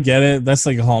though. I get it. That's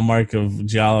like a hallmark of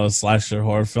giallo slasher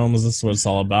horror films. That's what it's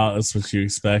all about. That's what you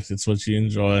expect. It's what you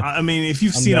enjoy. I mean, if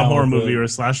you've seen a horror movie or a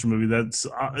slasher movie, that's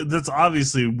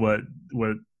obviously what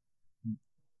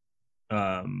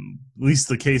at least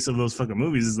the case of those fucking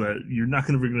movies is that you're not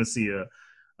ever going to see a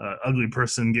ugly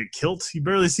person get killed. You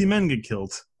barely see men get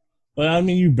killed. But I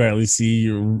mean, you barely see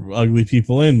ugly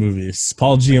people in movies.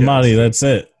 Paul Giamatti, that's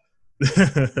it.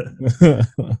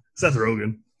 Seth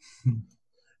Rogen.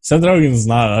 Seth Rogen's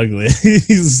not ugly.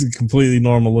 He's a completely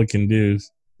normal looking dude.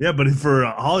 Yeah, but for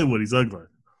Hollywood, he's ugly.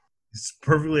 He's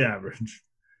perfectly average.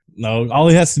 No, all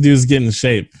he has to do is get in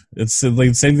shape. It's like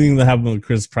the same thing that happened with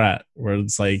Chris Pratt, where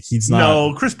it's like he's not.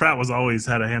 No, Chris Pratt always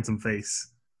had a handsome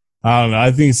face. I don't know.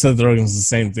 I think Seth Rogen's the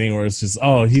same thing, where it's just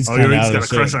he's kind of out of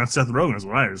shape. Got a crush on Seth Rogen, is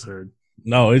what I just heard.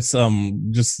 No, it's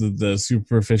just the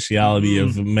superficiality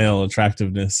of male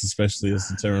attractiveness, especially as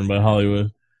determined by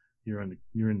Hollywood. You're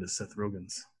into Seth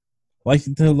Rogen's. Like,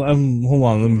 hold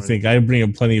on, let me think. I bring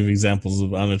up plenty of examples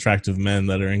of unattractive men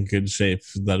that are in good shape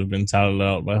that have been touted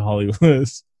out by Hollywood.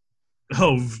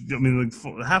 Oh, I mean, like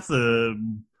half the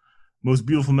most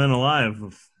beautiful men alive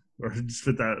or just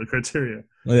fit that criteria.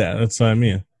 Yeah, that's what I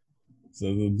mean.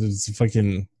 So there's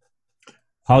fucking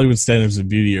Hollywood standards of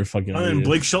beauty are fucking. I mean,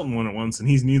 Blake Shelton won it once, and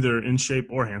he's neither in shape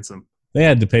or handsome. They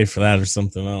had to pay for that or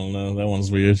something. I don't know. That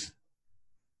one's weird.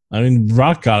 I mean,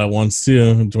 Rock got it once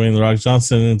too. Dwayne The Rock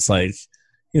Johnson. It's like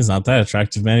he's not that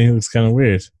attractive, man. He looks kind of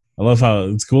weird. I love how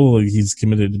it's cool. Like, he's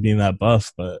committed to being that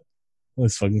buff, but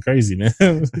it's fucking crazy, man.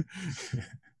 That'd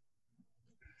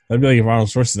be like if Arnold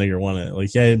Schwarzenegger won it.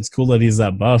 Like, yeah, it's cool that he's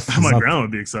that buff. My grandma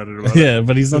would be excited about it. Yeah,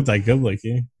 but he's not that good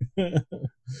looking.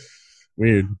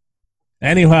 Weird.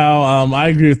 Anyhow, I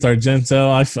agree with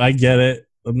Argento. I get it.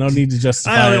 No need to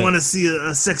justify it. I only want to see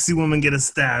a sexy woman get a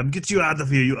stab. Get you out of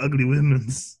here, you ugly women.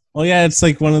 Well, yeah, it's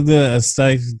like one of the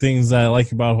aesthetic things that I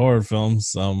like about horror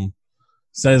films.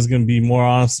 Says going to be more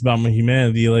honest about my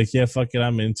humanity. Like, yeah, fuck it,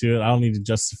 I'm into it. I don't need to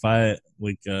justify it.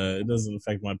 Like, it doesn't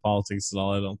affect my politics at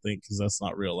all, I don't think, because that's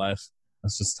not real life.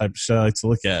 That's just the type of shit I like to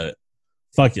look at it.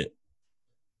 Fuck it.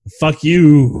 Fuck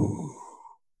you.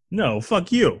 No,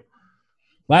 fuck you.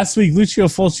 Last week, Lucio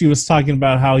Fulci was talking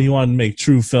about how he wanted to make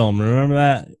true film. Remember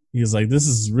that? He was like, this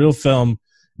is real film.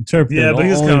 Yeah, but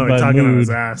he was kind of like talking on his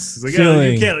ass. He's like, yeah,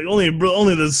 you can't. Only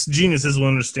the geniuses will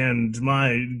understand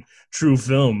my true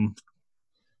film.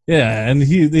 Yeah, and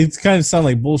it kind of sounded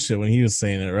like bullshit when he was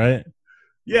saying it, right?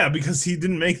 Yeah, because he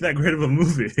didn't make that great of a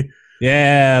movie.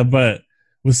 Yeah, but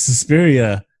with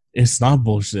Suspiria, it's not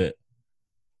bullshit.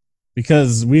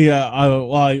 Because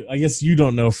I guess you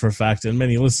don't know for a fact, and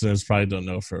many listeners probably don't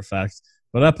know for a fact.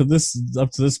 But up to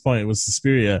this point with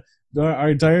Suspiria,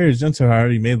 Dario Argento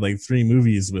already made like 3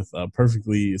 movies with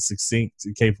perfectly succinct,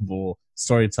 capable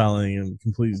storytelling and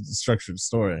completely structured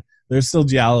story. They're still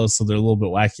giallo, so they're a little bit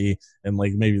wacky, and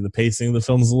like maybe the pacing of the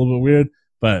film is a little bit weird,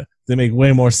 but they make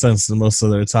way more sense than most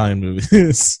of their Italian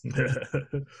movies.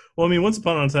 Well, I mean, Once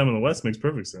Upon a Time in the West makes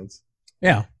perfect sense.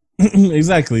 Yeah,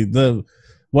 exactly.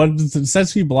 What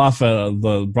sets people off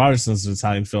the broader sense of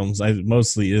Italian films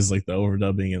mostly is like the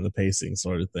overdubbing and the pacing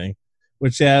sort of thing.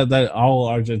 Which, yeah, that all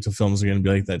Argento films are going to be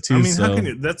like that too. I mean, how can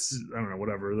you? I don't know,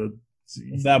 whatever.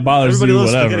 If that bothers Everybody you,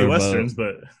 loves whatever. spaghetti but- westerns,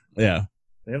 but yeah.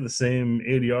 they have the same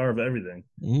ADR of everything.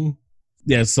 Mhm.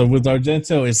 Yeah, so with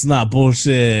Argento, it's not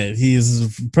bullshit. He's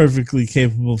a perfectly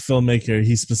capable filmmaker.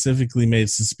 He specifically made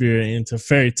Suspiria into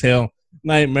fairy tale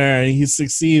nightmare, and he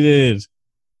succeeded.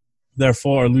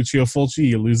 Therefore, Lucio Fulci,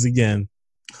 you lose again.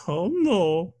 Oh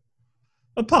no,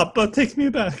 Papa, take me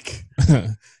back.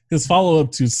 His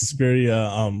follow-up to Suspiria,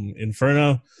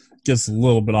 Inferno, gets a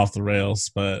little bit off the rails,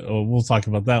 but we'll talk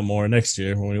about that more next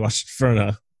year when we watch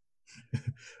Inferno.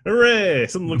 Hooray!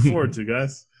 Something to look forward to,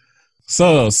 guys.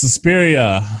 So,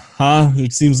 Suspiria, huh?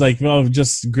 It seems like,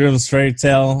 just Grimm's fairy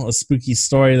tale, a spooky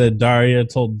story that Dario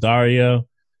told Dario.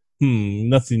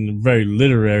 Nothing very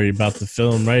literary about the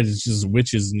film, right? It's just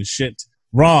witches and shit.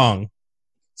 Wrong.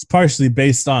 It's partially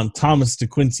based on Thomas de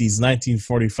Quincey's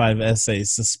 1945 essay,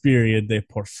 Suspiria de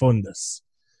Profundis.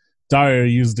 Dario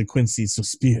used de Quincey's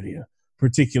Suspiria,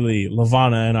 particularly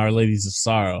Lavana and Our Ladies of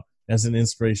Sorrow, as an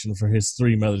inspiration for his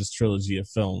Three Mothers trilogy of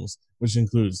films, which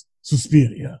includes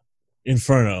Suspiria,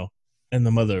 Inferno, and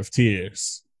The Mother of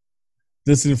Tears.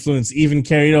 This influence even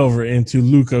carried over into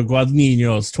Luca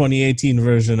Guadagnino's 2018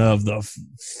 version of the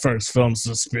first film,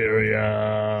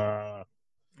 Suspiria.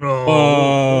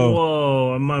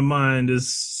 Whoa, my mind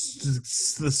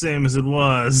is the same as it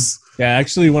was. Yeah,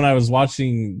 actually, when I was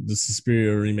watching the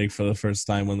Suspiria remake for the first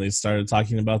time, when they started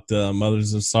talking about the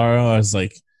Mothers of Sorrow, I was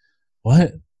like,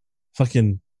 what?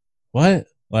 Fucking, what?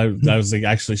 I was like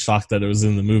actually shocked that it was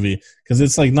in the movie, because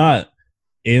it's like not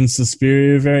in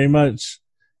Suspiria very much.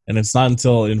 And it's not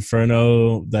until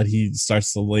Inferno that he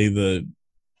starts to lay the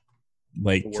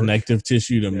connective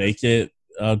tissue to make it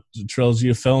a trilogy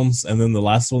of films. And then the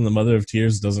last one, The Mother of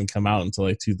Tears, doesn't come out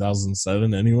until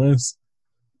 2007 anyways.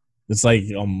 It's like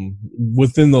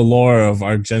within the lore of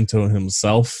Argento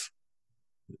himself,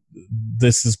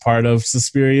 this is part of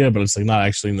Suspiria, but it's like not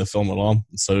actually in the film at all.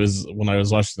 So it was, when I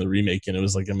was watching the remake and it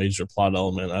was like a major plot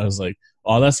element, I was like,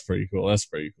 oh, that's pretty cool. That's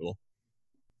pretty cool.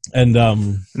 And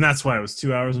that's why it was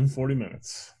 2 hours and 40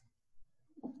 minutes.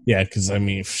 Yeah, because I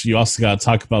mean, you also got to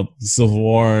talk about the Civil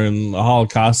War and the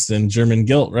Holocaust and German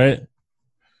guilt, right?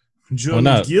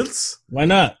 German guilt? Why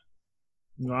not?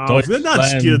 No, we're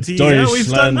not guilty. Yeah, we've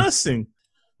done nothing.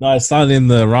 No, it's not in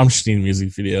the Rammstein music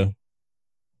video.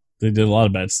 They did a lot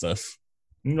of bad stuff.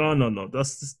 No.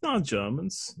 That's not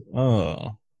Germans.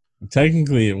 Oh,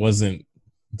 technically, it wasn't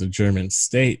the German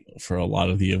state for a lot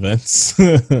of the events.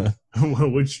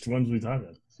 Which ones are we talking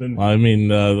about? I mean,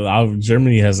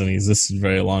 Germany hasn't existed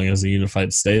very long as a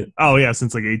unified state. Oh yeah,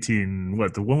 since like 18.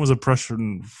 When was the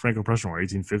Franco-Prussian War?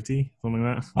 1850, something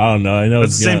like that. I don't know. I know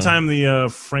it's the same time the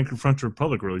Franco-French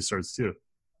Republic really starts too.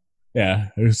 Yeah,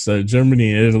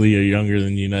 Germany and Italy are younger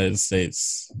than the United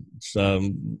States.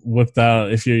 Whip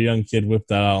that, if you're a young kid, whip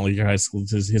that out like your high school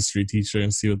history teacher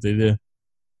and see what they do.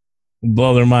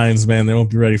 Blow their minds, man. They won't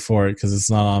be ready for it because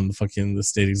it's not on the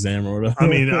state exam or whatever. I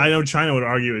mean, I know China would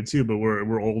argue it too, but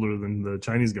we're older than the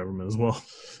Chinese government as well.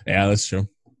 Yeah, that's true.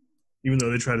 Even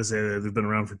though they try to say that they've been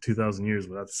around for 2,000 years,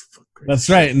 but that's crazy. That's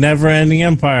right, never-ending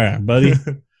empire, buddy.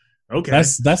 Okay,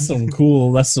 that's some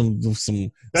cool. That's some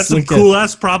cool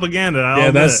ass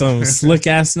propaganda. That's some slick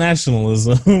ass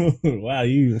nationalism. Wow,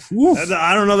 you.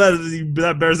 I don't know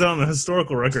that bears out on the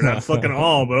historical record at fucking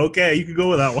all, but okay, you can go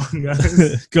with that one,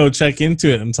 guys. Go check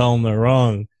into it and tell them they're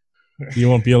wrong. You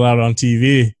won't be allowed on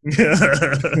TV.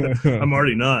 I'm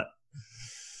already not.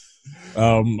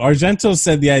 Argento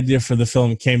said the idea for the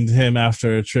film came to him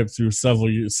after a trip through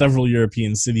several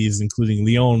European cities, including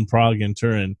Lyon, Prague, and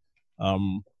Turin.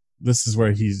 This is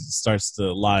where he starts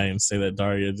to lie and say that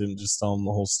Dario didn't just tell him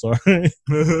the whole story.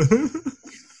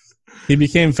 He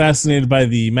became fascinated by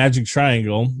the Magic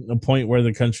Triangle, a point where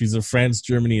the countries of France,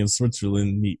 Germany, and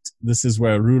Switzerland meet. This is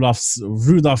where Rudolf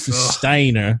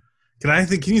Steiner. Can you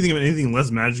think of anything less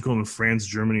magical than France,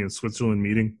 Germany, and Switzerland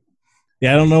meeting?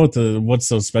 Yeah, I don't know what's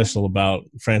so special about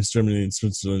France, Germany, and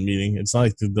Switzerland meeting. It's not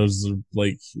like those are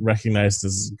like recognized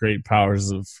as great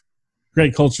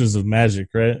cultures of magic,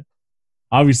 right?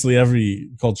 Obviously, every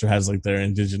culture has like their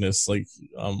indigenous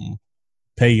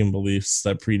pagan beliefs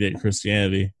that predate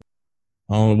Christianity.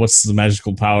 I don't know what's the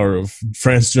magical power of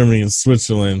France, Germany, and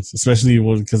Switzerland, especially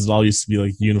because it all used to be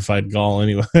like unified Gaul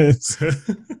anyways.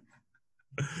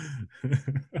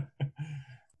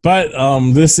 But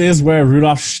this is where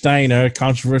Rudolf Steiner, a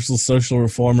controversial social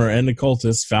reformer and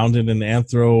occultist, founded an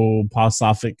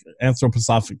anthroposophic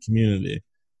community.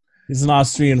 He's an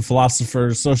Austrian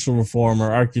philosopher, social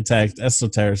reformer, architect,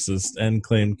 esotericist, and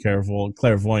claimed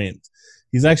clairvoyant.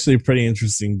 He's actually a pretty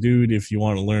interesting dude. If you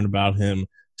want to learn about him,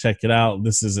 check it out.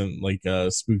 This isn't like a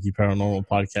spooky paranormal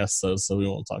podcast, though, so we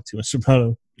won't talk too much about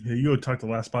him. Yeah, you go talk to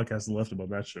the last podcast and left about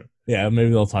that show. Yeah, maybe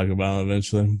they'll talk about it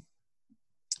eventually.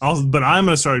 But I'm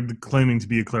gonna start claiming to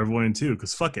be a clairvoyant too,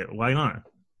 because fuck it, why not?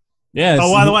 Yeah.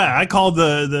 Oh, by the way, I called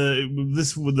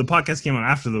the podcast came out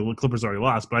after the Clippers already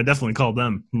lost, but I definitely called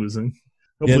them losing.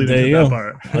 Hopefully, there they you didn't go.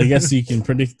 hit that part. I guess you can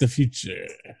predict the future.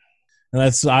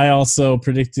 And I also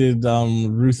predicted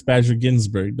Ruth Bader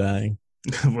Ginsburg dying.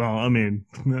 Well, I mean,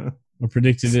 I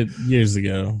predicted it years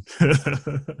ago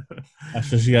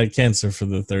after she got cancer for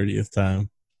the 30th time.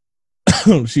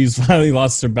 She's finally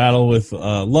lost her battle with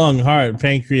lung, heart,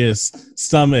 pancreas,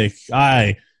 stomach,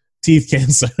 eye, teeth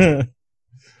cancer.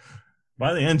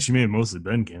 by the end, she may have mostly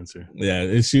been cancer.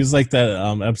 Yeah, she was like that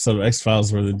episode of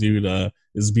X-Files where the dude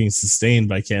is being sustained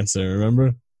by cancer,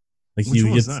 remember? Like Which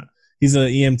one was that? He's an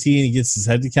EMT and he gets his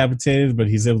head decapitated, but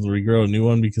he's able to regrow a new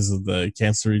one because of the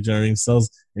cancer regenerating cells,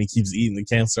 and he keeps eating the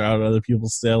cancer out of other people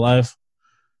to stay alive.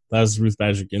 That was Ruth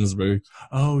Bader Ginsburg.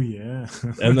 Oh, yeah.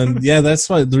 And then, yeah, that's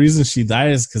why the reason she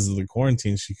died is because of the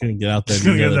quarantine. She couldn't get out there. She's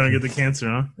going to get down and get the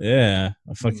cancer, huh? Yeah,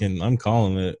 I'm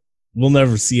calling it. We'll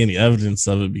never see any evidence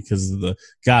of it because of the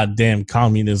goddamn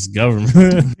communist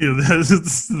government. Yeah,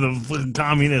 that's the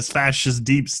communist fascist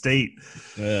deep state.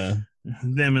 Yeah.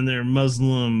 Them and their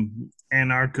Muslim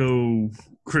anarcho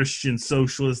Christian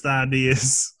socialist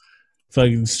ideas.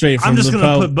 Fucking straight from I'm just the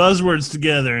going to Pope. put buzzwords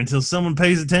together until someone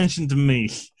pays attention to me.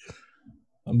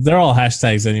 They're all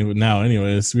hashtags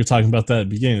anyways. We were talking about that at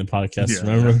the beginning of the podcast, Yeah,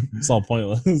 remember? yeah. It's all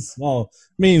pointless. It's all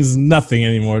means nothing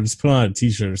anymore. Just put on a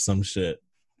t-shirt or some shit.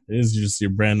 It is just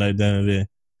your brand identity.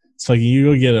 It's fucking, you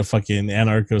go get a fucking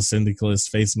anarcho-syndicalist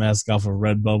face mask off of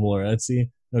Redbubble or Etsy.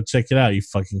 Go check it out, you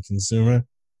fucking consumer.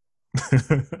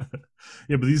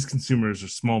 Yeah, but these consumers are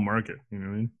small market, you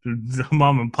know what I mean? They're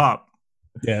mom and pop.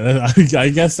 Yeah, I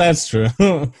guess that's true.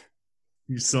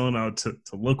 You're selling out to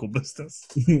local business.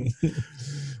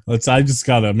 I just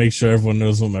gotta make sure everyone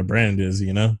knows what my brand is,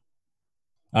 you know?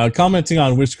 Commenting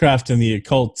on witchcraft and the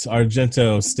occult,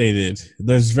 Argento stated,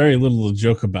 "There's very little to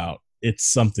joke about. It's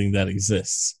something that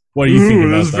exists." What do you think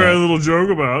about There's that? very little joke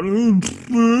about.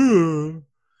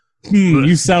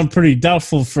 You sound pretty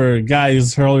doubtful for a guy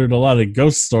who's heard a lot of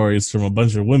ghost stories from a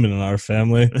bunch of women in our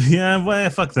family. Yeah, well,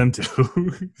 fuck them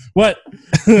too. What?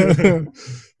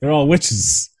 They're all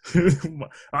witches.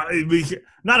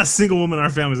 Not a single woman in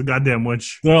our family is a goddamn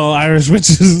witch. They're all Irish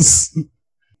witches.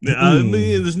 Yeah, I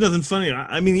mean, there's nothing funny.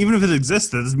 I mean, even if it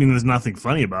exists, that doesn't mean there's nothing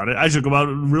funny about it. I joke about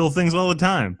real things all the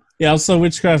time. Yeah, also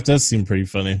witchcraft does seem pretty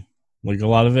funny. Like a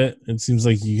lot of it seems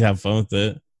like you have fun with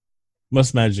it.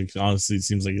 Most magic, honestly,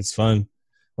 seems like it's fun.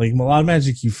 Like a lot of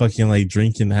magic, you fucking like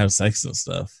drink and have sex and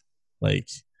stuff. Like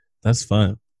that's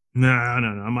fun. No.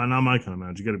 Not my kind of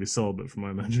magic. You got to be celibate for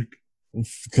my magic.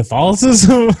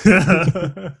 Catholicism?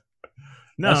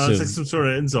 No, it's like some sort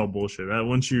of incel bullshit.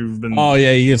 Once you've been, oh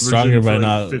yeah, you get stronger by like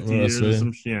not 50 years or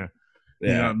some shit.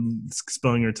 Yeah,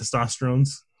 expelling your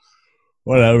testosterones.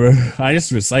 Whatever. I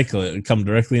just recycle it and come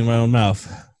directly in my own mouth.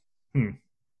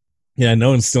 Yeah,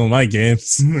 no one's stealing my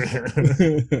games.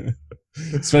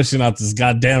 Especially not this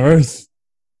goddamn Earth.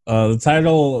 The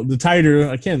title,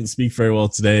 I can't speak very well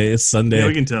today. It's Sunday. Yeah,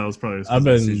 we can tell. It's probably I've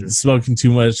been smoking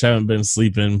too much. Haven't been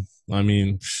sleeping. I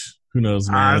mean, who knows,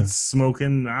 man? I'm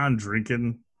smoking. I'm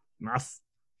drinking.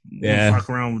 Yeah. Fuck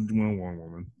around with one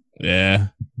woman. Yeah.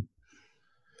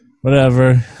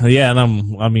 Whatever. Yeah,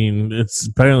 and it's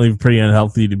apparently pretty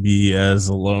unhealthy to be as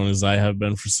alone as I have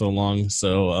been for so long.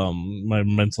 So, my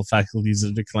mental faculties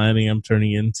are declining. I'm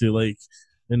turning into like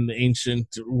an ancient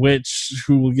witch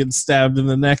who will get stabbed in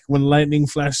the neck when lightning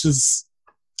flashes.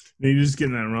 You're just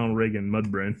getting that Ronald Reagan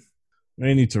mud brain.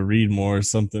 I need to read more or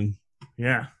something.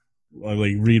 Yeah. I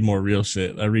like read more real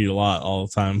shit. I read a lot all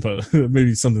the time, but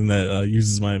maybe something that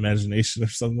uses my imagination or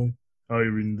something. Oh,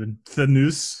 you're reading the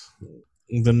news?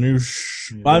 The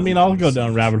news. Yeah, I mean, I'll go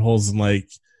down rabbit holes and like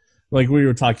we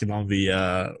were talking on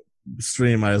the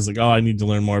stream. I was like, oh, I need to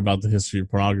learn more about the history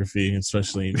of pornography,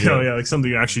 especially. Oh yeah, like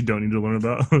something you actually don't need to learn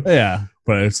about. Yeah,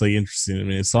 but it's like interesting to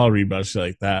me. So I'll read about shit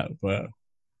like that. But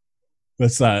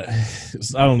that's not.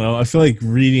 I don't know. I feel like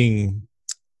reading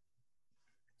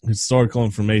historical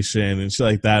information and shit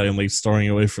like that and like storing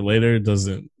it away for later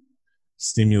doesn't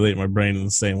stimulate my brain in the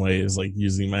same way as like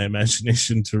using my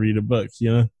imagination to read a book,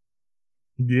 you know?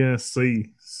 Yeah,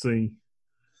 see.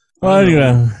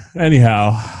 Well,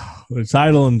 anyhow, the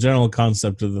title and general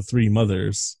concept of the Three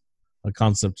Mothers, a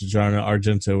concept Dario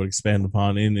Argento would expand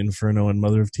upon in Inferno and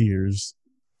Mother of Tears.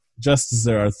 Just as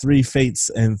there are three fates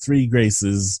and three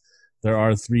graces, there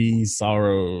are three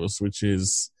sorrows, which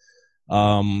is,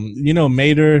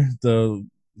 mater, the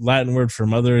Latin word for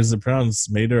mother, is it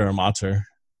pronounced mater or mater?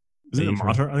 Is it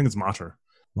mater? I think it's mater.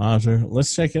 Mater.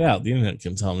 Let's check it out. The internet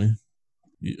can tell me.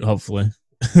 Hopefully.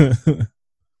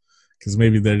 Because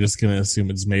maybe they're just going to assume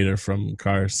it's Mater from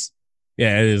Cars.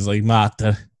 Yeah, it is like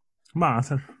Mater.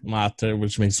 Mater,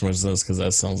 which makes more sense because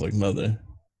that sounds like mother.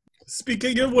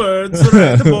 Speaking your words,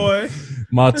 right, the boy.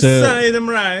 Mater, Say them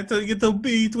right, or get the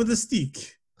beat with a stick.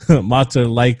 Mater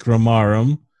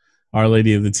Lacrimarum, Our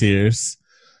Lady of the Tears.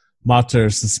 Mater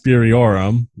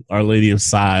Suspiriorum, Our Lady of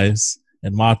Sighs.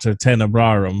 And Mater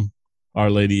Tenebrarum, Our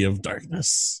Lady of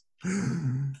Darkness.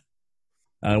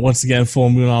 Once again, full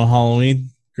moon on Halloween.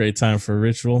 Great time for a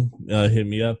ritual. Hit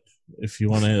me up if you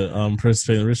want to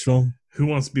participate in the ritual. Who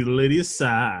wants to be the lady of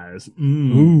size?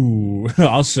 Ooh,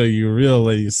 I'll show you a real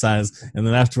lady of size, and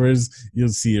then afterwards you'll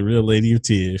see a real lady of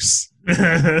tears.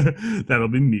 That'll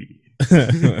be me.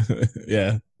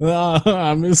 Yeah. Oh,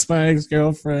 I miss my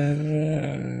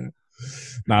ex-girlfriend.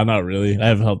 Nah, not really. I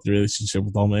have a healthy relationship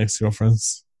with all my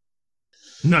ex-girlfriends.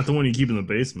 Not the one you keep in the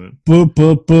basement.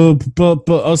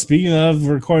 Oh, speaking of,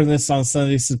 we're recording this on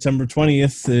Sunday, September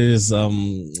 20th. Is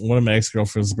one of my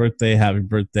ex-girlfriend's birthday. Happy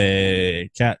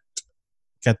birthday,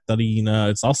 Katarina.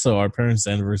 It's also our parents'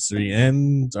 anniversary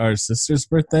and our sister's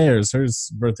birthday, or is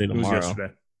hers birthday tomorrow? It was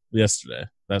yesterday.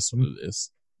 That's what it is.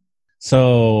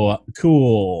 So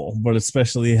cool. But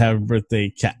especially happy birthday,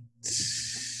 Kat.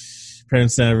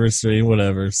 Parents' anniversary,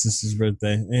 whatever. Sister's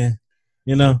birthday.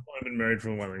 You know. I've been married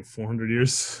for, what, like 400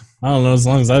 years? I don't know, as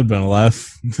long as I've been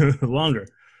alive. Longer.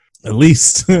 At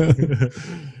least.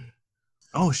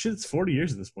 Oh, shit, it's 40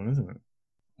 years at this point, isn't it?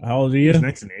 How old are you? It was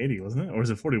 1980, wasn't it? Or was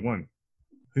it 41?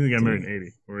 I think they got married in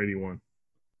 80 or 81.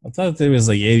 I thought it was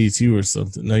like 82 or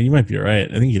something. No, you might be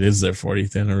right. I think it is their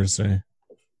 40th anniversary.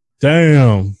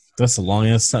 Damn. That's a long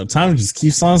ass time. Time just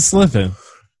keeps on slipping.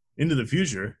 Into the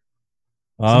future.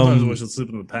 Sometimes I wish I'd slip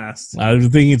in the past. I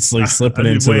think it's like slipping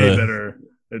into way better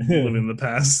at living in the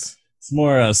past. It's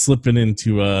more slipping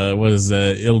into what is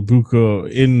Il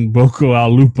Buco in Bocco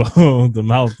al Lupo, the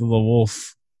mouth of the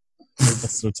wolf.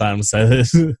 That's what time said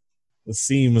it. The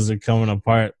seams are coming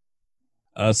apart.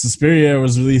 Suspiria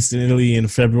was released in Italy in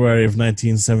February of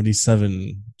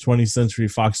 1977. 20th Century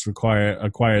Fox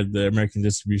acquired the American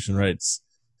distribution rights,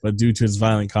 but due to its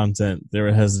violent content, they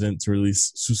were hesitant to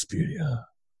release Suspiria.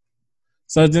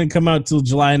 So it didn't come out till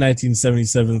July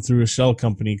 1977 through a shell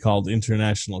company called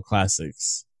International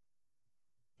Classics.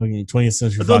 Fucking 20th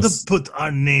Century Fox. Don't put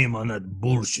our name on that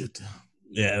bullshit.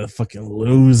 Yeah, the fucking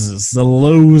losers. The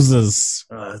losers.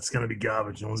 It's gonna be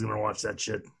garbage. No one's gonna watch that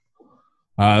shit.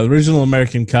 The original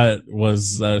American cut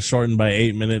was shortened by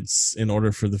 8 minutes in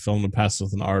order for the film to pass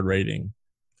with an R rating.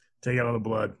 Take out all the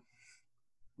blood.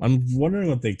 I'm wondering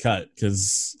what they cut,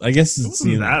 because I guess it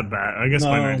wasn't that bad. I guess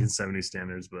by 1970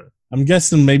 standards, but I'm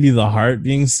guessing maybe the heart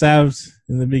being stabbed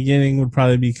in the beginning would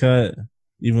probably be cut,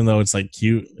 even though it's like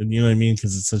cute. You know what I mean?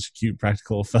 Because it's such a cute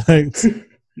practical effect.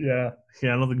 Yeah, I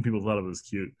don't think people thought it was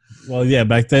cute. Well, yeah,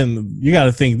 back then you got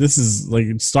to think this is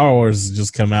like Star Wars has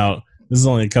just come out. This is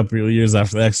only a couple of years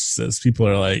after The Exorcist. People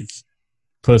are like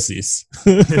pussies.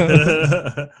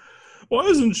 Why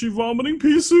isn't she vomiting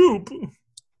pea soup?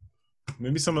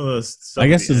 Maybe some of the stuff. I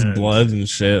guess it's blood and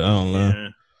shit. I don't know. Yeah.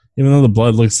 Even though the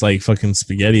blood looks like fucking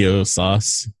SpaghettiO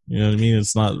sauce. You know what I mean?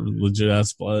 It's not legit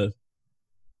ass blood.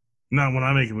 Not when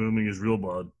I make a movie, it's real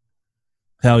blood.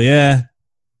 Hell yeah.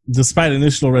 Despite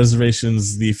initial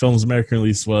reservations, the film's American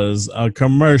release was a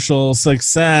commercial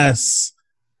success.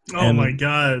 Oh my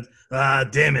god.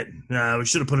 Damn it. We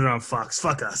should have put it on Fox.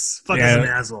 Fuck us. Fuck us an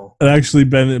asshole. It actually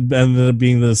ended up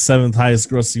being the 7th highest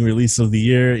grossing release of the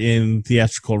year in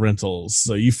theatrical rentals.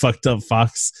 So you fucked up,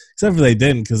 Fox. Except for they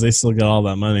didn't, because they still got all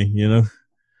that money, you know?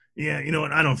 Yeah, you know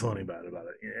what? I don't feel any bad about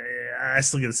it. I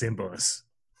still get the same bonus.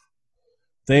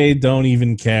 They don't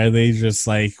even care. They just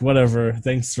like, whatever.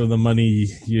 Thanks for the money,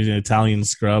 you Italian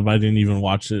scrub. I didn't even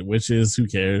watch it, which is, who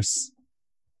cares?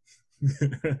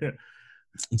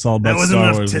 It's all about Star Wars. There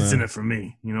wasn't enough tits in it for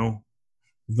me, you know?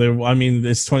 I mean,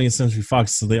 it's 20th Century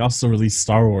Fox, so they also released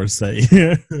Star Wars that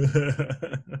year.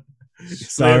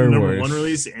 Star Wars. Number 1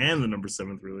 release and the number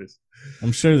 7th release.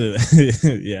 I'm sure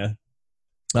that, yeah.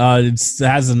 It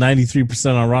has a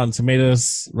 93% on Rotten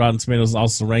Tomatoes. Rotten Tomatoes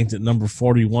also ranked it number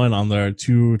 41 on their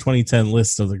 2010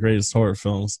 list of the greatest horror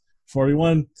films.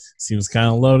 41 seems kind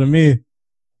of low to me.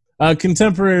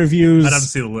 Contemporary reviews. I'd have to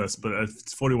see the list, but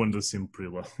 41 does seem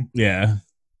pretty low. Yeah.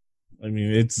 I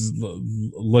mean, it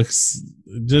looks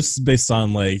just based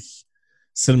on like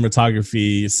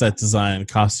cinematography, set design,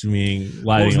 costuming,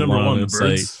 lighting alone. It's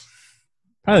like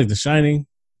probably like The Shining.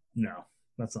 No,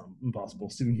 that's not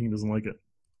impossible. Stephen King doesn't like it.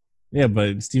 Yeah,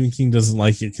 but Stephen King doesn't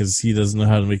like it because he doesn't know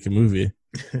how to make a movie.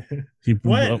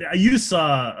 What? You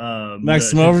saw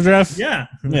Maximum Overdrive? Yeah.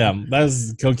 Yeah,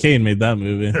 that's Cocaine made that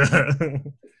movie.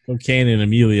 Cocaine and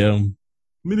Emilio.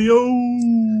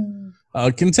 Emilio.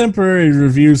 Contemporary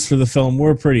reviews for the film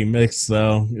were pretty mixed,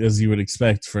 though, as you would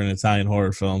expect for an Italian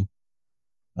horror film.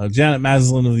 Janet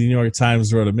Maslin of the New York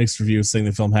Times wrote a mixed review saying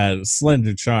the film had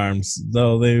slender charms,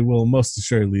 though they will most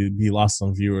assuredly be lost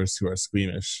on viewers who are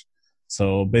squeamish.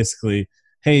 So basically,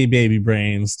 hey, baby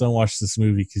brains, don't watch this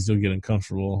movie because you'll get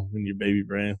uncomfortable in your baby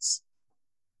brains.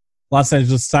 Los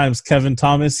Angeles Times, Kevin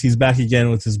Thomas, he's back again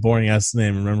with his boring ass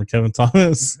name. Remember Kevin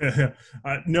Thomas?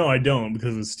 No, I don't,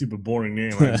 because of his stupid, boring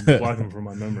name. I just block him from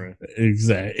my memory.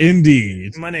 Exactly.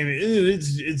 Indeed. My name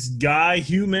is it's Guy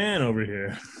Human over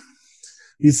here.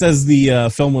 He says the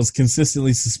film was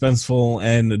consistently suspenseful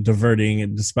and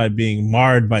diverting, despite being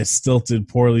marred by stilted,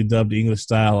 poorly dubbed English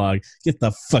dialogue. Get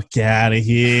the fuck out of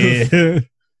here.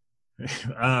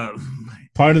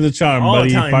 Part of the charm, all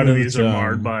buddy. Italian Part movies of the are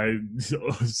charm. marred by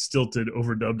stilted,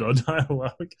 overdubbed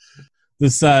dialogue.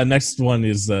 This next one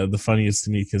is the funniest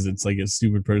to me because it's like a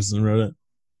stupid person wrote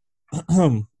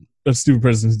it. A stupid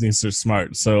person who thinks they're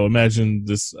smart. So imagine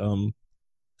this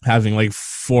having like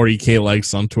 40K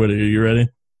likes on Twitter. Are you ready?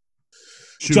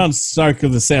 Shoot. John Stark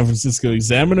of the San Francisco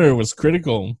Examiner was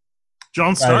critical.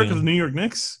 John Stark of the New York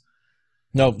Knicks?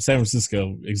 Nope, San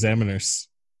Francisco Examiners.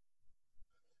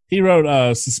 He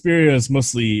wrote, Suspiria is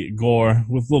mostly gore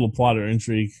with little plot or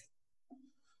intrigue.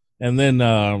 And then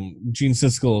Gene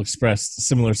Siskel expressed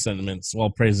similar sentiments while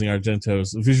praising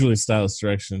Argento's visually stylish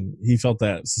direction. He felt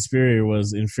that Suspiria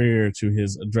was inferior to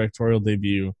his directorial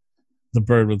debut, The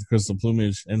Bird with the Crystal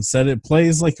Plumage, and said it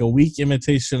plays like a weak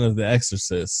imitation of The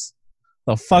Exorcist.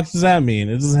 The fuck does that mean?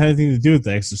 It doesn't have anything to do with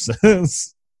The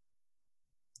Exorcist.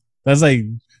 That's like,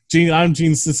 I'm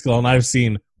Gene Siskel, and I've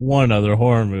seen one other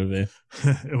horror movie.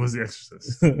 It was The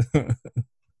Exorcist.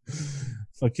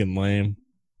 Fucking lame.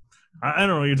 I don't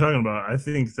know what you're talking about. I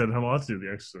think that had a lot to do with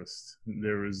The Exorcist.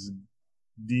 There was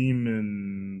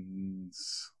demons.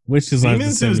 Witches aren't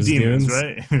the same as demons,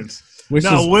 right?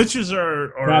 Witches, witches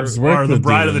are the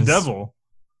bride of the devil.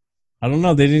 I don't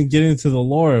know. They didn't get into the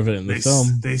lore of it in the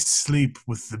film. They sleep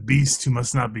with the beast who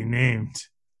must not be named.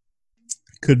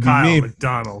 Could be Kyle me.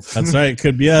 McDonald. That's right.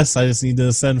 Could be us. I just need to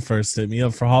ascend first. Hit me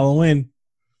up for Halloween.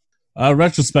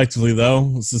 Retrospectively,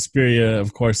 though, Suspiria,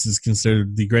 of course, is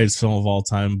considered the greatest film of all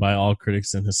time by all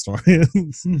critics and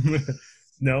historians.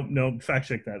 Nope. Fact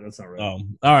check that. That's not right. Oh,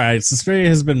 all right. Suspiria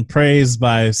has been praised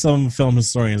by some film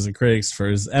historians and critics for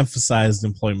his emphasized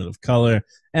employment of color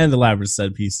and elaborate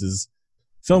set pieces.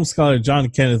 Film scholar John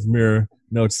Kenneth Muir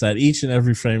notes that each and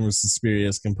every frame of Suspiria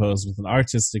is composed with an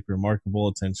artistic, remarkable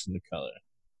attention to color.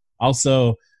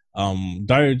 Also,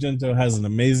 Dario Argento has an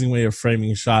amazing way of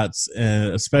framing shots,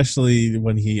 and especially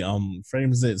when he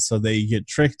frames it so they get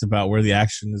tricked about where the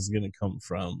action is going to come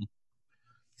from.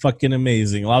 Fucking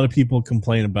amazing. A lot of people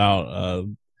complain about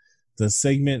the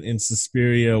segment in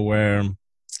Suspiria where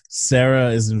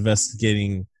Sarah is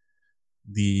investigating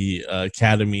the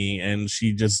academy and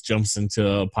she just jumps into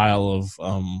a pile of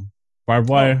barbed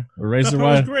wire or razor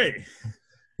wire. That was great.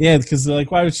 Yeah, because they're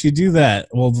like, why would she do that?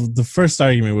 Well, the first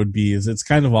argument would be is it's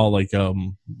kind of all like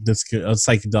this a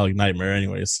psychedelic nightmare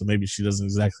anyway, so maybe she doesn't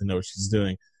exactly know what she's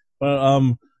doing. But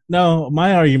no,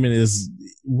 my argument is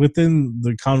within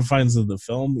the confines of the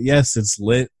film, yes, it's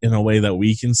lit in a way that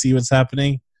we can see what's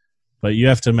happening, but you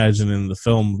have to imagine in the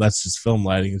film that's just film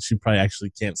lighting, and she probably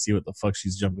actually can't see what the fuck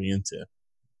she's jumping into.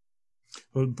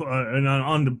 And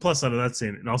on the plus side of that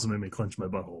scene, it also made me clench my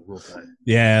butthole real tight.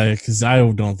 Yeah, because I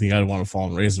don't think I'd want to fall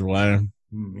on razor wire.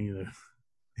 Me either.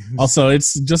 Also,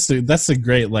 it's just that's a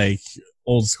great like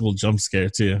old school jump scare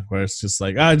too, where it's just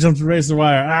like I jumped a razor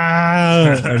wire,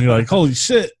 and you're like, holy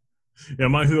shit. Yeah,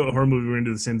 my horror movie we're gonna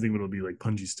do the same thing, but it'll be like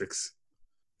punji sticks.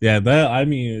 Yeah,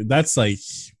 that's like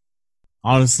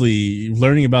honestly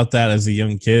learning about that as a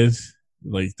young kid,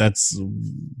 like that's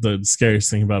the scariest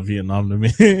thing about Vietnam to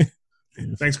me.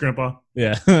 Thanks, Grandpa.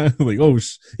 Yeah, like you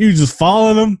just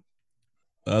following them.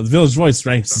 The Village Voice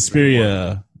ranked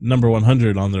Suspiria number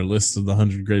 100 on their list of the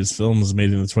 100 greatest films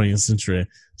made in the 20th century.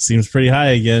 Seems pretty high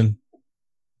again.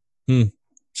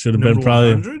 Should have been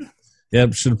probably 100?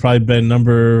 Yep, should have probably been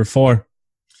number 4.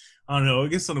 I don't know. I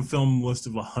guess on a film list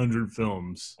of 100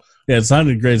 films. Yeah, it's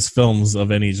 100 greatest films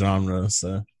of any genre.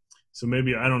 So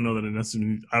maybe I don't know that it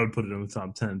necessarily. I would put it in the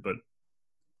top 10, but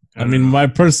I mean, my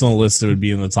personal list it would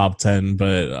be in the top 10,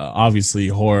 but obviously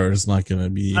horror is not going to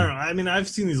be. I don't know. I mean, I've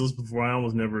seen these lists before. I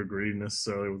almost never agree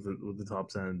necessarily with the top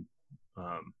 10.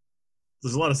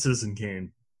 There's a lot of Citizen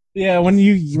Kane. Yeah, when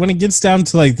it gets down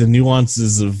to like the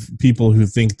nuances of people who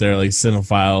think they're like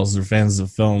cinephiles or fans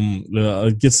of film,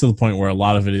 it gets to the point where a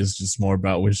lot of it is just more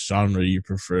about which genre you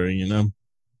prefer, you know.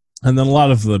 And then a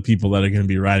lot of the people that are going to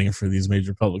be writing for these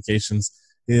major publications,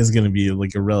 it is going to be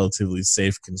like a relatively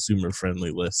safe,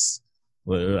 consumer-friendly list.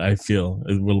 I feel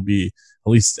it will be at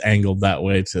least angled that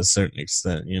way to a certain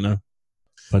extent, you know?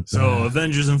 But So,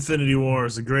 Avengers Infinity War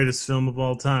is the greatest film of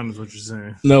all time, is what you're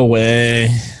saying. no way.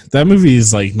 That movie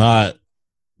is like not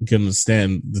going to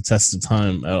stand the test of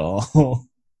time at all.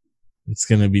 It's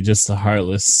going to be just a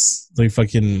heartless, like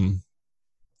fucking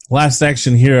Last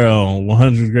Action Hero,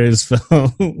 100 greatest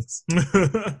films.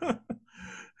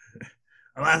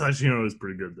 Last Action Hero is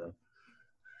pretty good, though.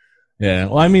 Yeah,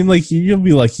 well, I mean, like, you'll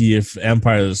be lucky if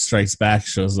Empire Strikes Back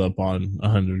shows up on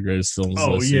 100 greatest films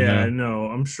Oh, list. yeah, You know? no,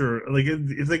 I'm sure. Like,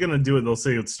 if they're going to do it, they'll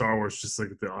say it's Star Wars, just like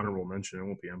the honorable mention. It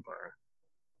won't be Empire.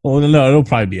 Well, no, it'll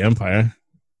probably be Empire.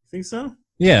 Think so?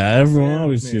 Yeah, everyone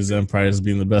always maybe. sees Empire as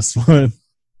being the best one.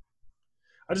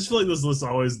 I just feel like those lists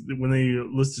always, when they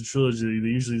list a trilogy, they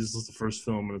usually just list the first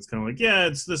film, and it's kind of like, yeah,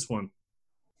 it's this one.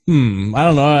 I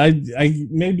don't know. I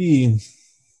maybe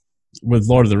with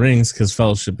Lord of the Rings, because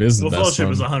Fellowship is the best Fellowship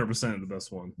one. is 100% the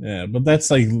best one. Yeah, but that's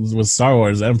like with Star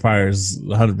Wars, Empire is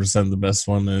 100% the best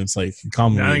one, and it's like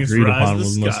commonly agreed upon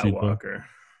with most people.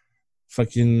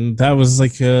 Fucking, that was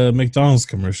like a McDonald's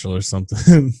commercial or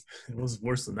something. It was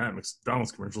worse than that.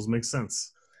 McDonald's commercials make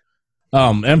sense.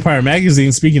 Empire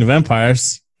Magazine, speaking of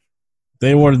empires,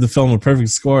 they awarded the film a perfect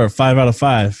score of 5 out of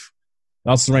 5. It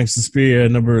also ranks Suspiria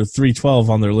at number 312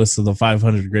 on their list of the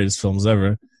 500 greatest films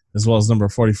ever, as well as number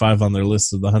 45 on their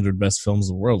list of the 100 best films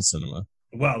of world cinema.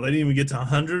 Wow, they didn't even get to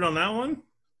 100 on that one?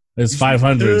 It's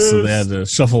 500, so they had to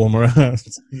shuffle them around.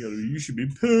 You should be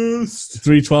pissed.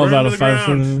 312 Burn out to of the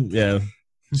 500. Yeah.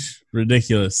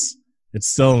 Ridiculous. It's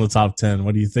still in the top 10.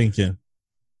 What are you thinking?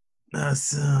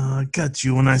 I got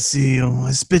you when I see you.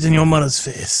 I spit in your mother's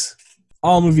face.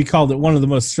 AllMovie called it one of the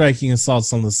most striking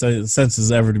assaults on the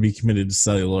senses ever to be committed to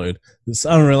celluloid. This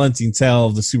unrelenting tale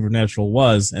of the supernatural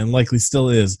was, and likely still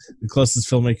is, the closest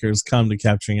filmmakers come to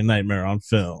capturing a nightmare on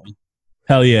film.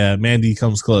 Hell yeah, Mandy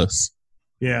comes close.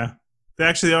 Yeah. They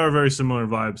actually are very similar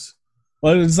vibes.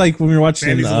 Well, it's like when we were watching...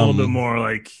 Mandy's a little bit more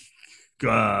like...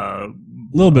 a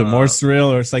little bit more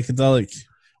surreal or psychedelic.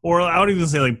 Or I would even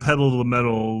say like pedal to the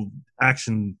metal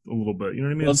action a little bit. You know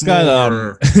what I mean? Well, it's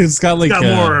got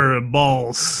more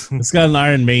balls. It's got an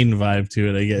Iron Maiden vibe to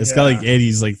it, I guess. It's got like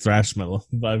Eddie's like thrash metal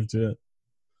vibe to it.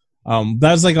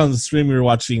 That was like on the stream we were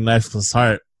watching Knife Plus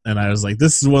Heart, and I was like,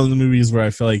 this is one of the movies where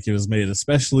I feel like it was made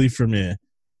especially for me.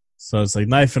 So it's like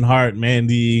Knife and Heart,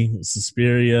 Mandy,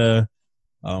 Suspiria.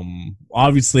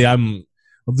 Obviously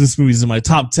this movie's in my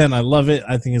top 10. I love it.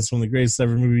 I think it's one of the greatest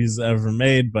ever movies ever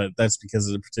made, but that's because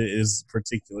it is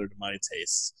particular to my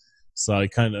taste. So I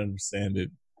kind of understand it.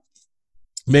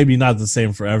 Maybe not the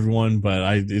same for everyone,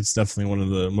 but it's definitely one of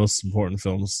the most important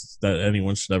films that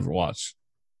anyone should ever watch.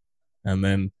 And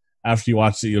then after you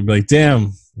watch it, you'll be like,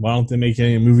 damn, why don't they make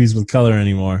any movies with color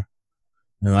anymore?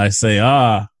 And I say,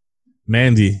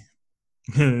 Mandy.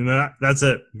 That's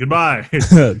it. Goodbye.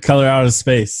 Color out of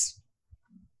space.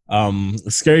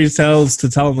 Scary Tales to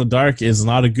Tell in the Dark is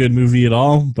not a good movie at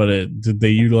all, but they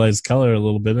utilize color a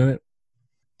little bit in it.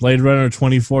 Blade Runner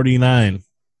 2049,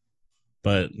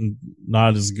 but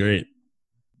not as great.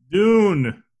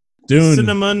 Dune.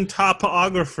 Cinnamon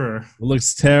topographer. It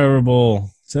looks terrible.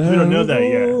 We don't know that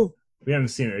yet. We haven't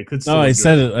seen it. It could still I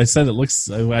said it looks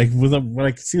like what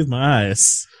I can see with my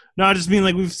eyes. No, I just mean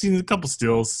like we've seen a couple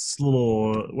stills. It's a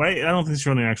little. Wait, I don't think it's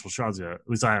showing any actual shots yet. At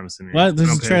least I haven't seen it. What?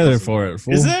 There's a trailer for it.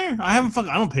 Fool. Is there? I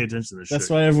don't pay attention to this. That's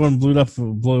shit. why everyone blew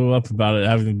up about it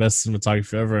having the best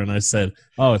cinematography ever. And I said,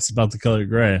 "Oh, it's about the color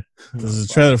gray." There's a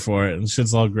trailer for it, and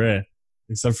shit's all gray,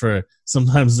 except for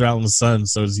sometimes they're out in the sun,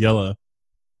 so it's yellow.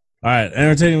 All right,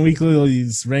 Entertainment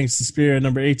Weekly ranks Suspiria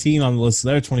number 18 on the list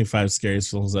of their 25 scariest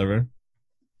films ever.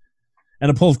 And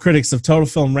a poll of critics of Total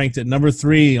Film ranked it number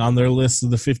 3 on their list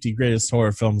of the 50 greatest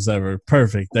horror films ever.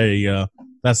 Perfect. There you go.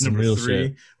 That's some real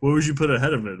shit. What would you put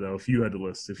ahead of it though? If you had to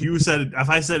list, if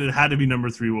I said it had to be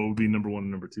number 3, what would be number 1 and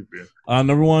number 2 for you?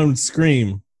 Number 1,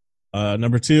 Scream.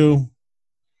 Number 2.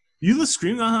 You list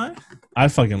Scream that high? I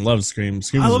fucking love Scream.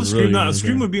 I love Scream.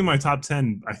 Scream would be in my top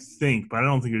 10, I think, but I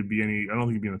don't think it'd be in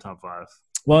the top 5.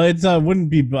 Well, it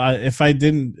wouldn't be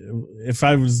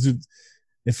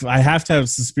if I have to have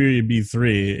Suspiria be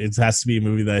 3, it has to be a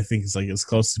movie that I think is like as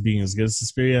close to being as good as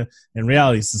Suspiria. In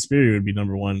reality, Suspiria would be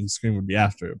number 1 and Scream would be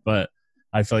after it. But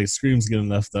I feel like Scream's good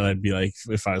enough that I'd be like,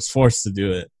 if I was forced to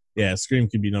do it, yeah, Scream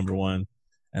could be number 1.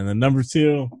 And then number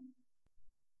 2,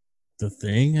 The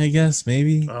Thing, I guess,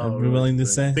 maybe. I'd be willing to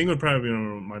say. The Thing would probably be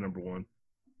my number 1.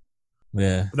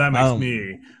 Yeah. But that makes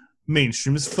me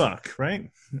mainstream as fuck, right?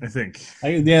 I think.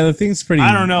 The Thing's pretty.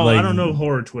 I don't know. I don't know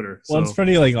horror Twitter. So. Well, it's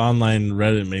pretty like online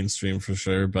Reddit mainstream for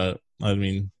sure. But I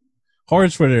mean, horror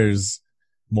Twitter is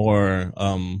more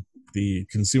the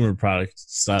consumer product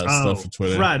style stuff for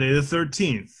Twitter. Friday the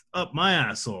 13th, up my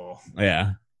asshole.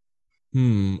 Yeah.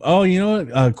 Oh, you know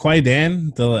what?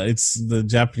 Kwai-Dan, it's the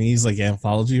Japanese like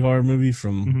anthology horror movie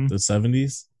from the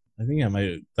 70s. I think I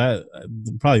might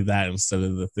probably that instead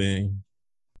of The Thing.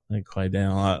 I like Kwai-Dan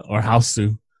a lot, or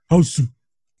Houseu. I don't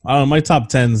know, my top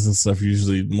 10s and stuff are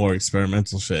usually more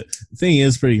experimental shit. The Thing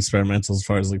is pretty experimental as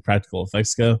far as like practical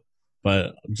effects go,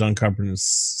 but John Carpenter's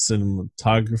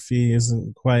cinematography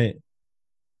isn't quite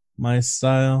my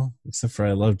style, except for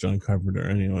I love John Carpenter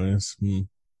anyways. Who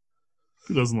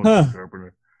doesn't love John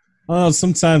Carpenter? Well,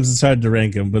 sometimes it's hard to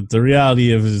rank him, but the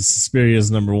reality of it is Suspiria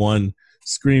is number one.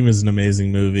 Scream is an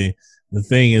amazing movie. The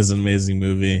Thing is an amazing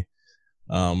movie.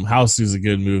 House is a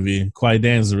good movie.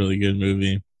 Kwai-Dan's a really good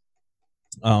movie.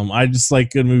 I just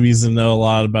like good movies and know a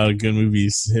lot about good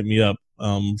movies. Hit me up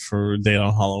for a date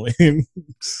on Halloween.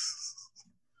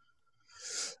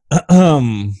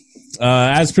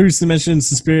 As previously mentioned,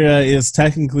 Suspiria is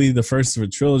technically the first of a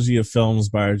trilogy of films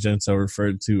by Argento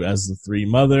referred to as the Three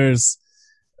Mothers.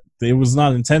 It was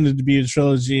not intended to be a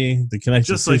trilogy. The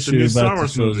connective Just like the tissue new about Star the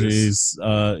Wars trilogies,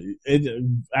 it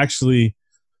actually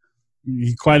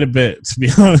quite a bit, to be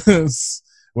honest,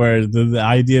 where the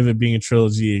idea of it being a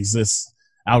trilogy exists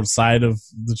outside of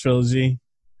the trilogy,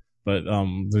 but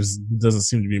doesn't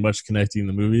seem to be much connecting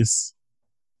the movies.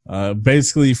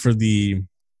 Basically, for the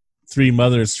Three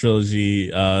Mothers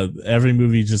trilogy, every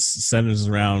movie just centers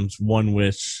around one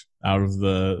witch out of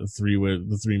the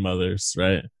three mothers,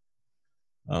 right?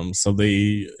 So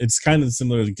it's kind of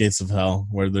similar to Gates of Hell,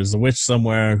 where there's a witch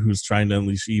somewhere who's trying to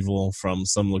unleash evil from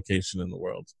some location in the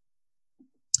world.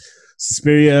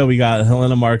 Suspiria, we got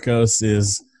Helena Marcos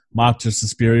is Mater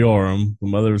Suspiriorum, the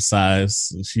mother of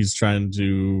sighs, and she's trying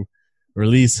to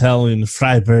release hell in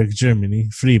Freiburg, Germany.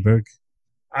 Freiburg.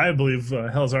 I believe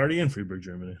hell's already in Freiburg,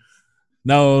 Germany.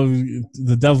 No,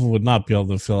 the devil would not be able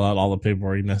to fill out all the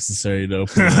paperwork necessary to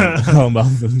open hell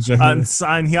mouth in Germany.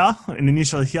 Sign here, an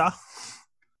initial here.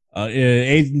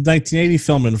 1980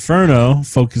 film Inferno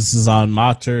focuses on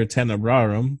Mater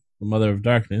Tenebrarum, the mother of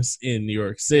darkness, in New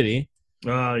York City.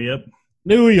 Yep.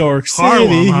 New York City.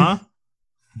 Harlem, huh?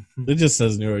 It just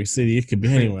says New York City. It could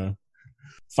be anywhere.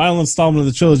 Final installment of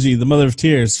the trilogy, The Mother of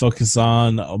Tears, focus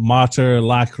on Mater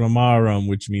Lacrimarum,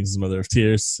 which means the Mother of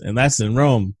Tears, and that's in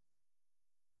Rome.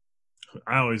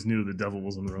 I always knew the devil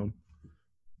was in Rome.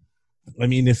 I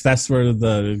mean, if that's where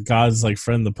the God's like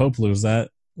friend, the Pope, lives at,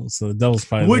 so the devil's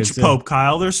probably Which there too. Pope,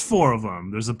 Kyle? There's four of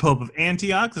them. There's a Pope of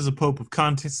Antioch. There's a Pope of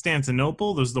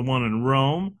Constantinople. There's the one in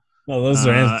Rome. No, those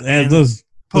are those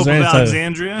Pope are of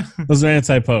Alexandria. Those are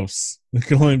anti-popes. There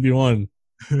can only be one.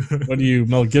 What are you,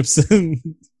 Mel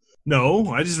Gibson? No,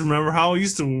 I just remember how I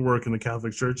used to work in the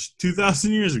Catholic Church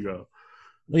 2,000 years ago.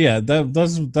 Yeah,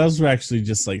 those were actually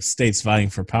just like states vying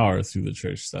for power through the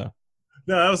church, though.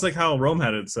 No, that was like how Rome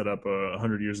had it set up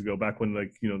 100 years ago, back when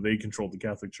they controlled the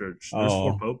Catholic Church. There's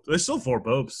four popes. There's still four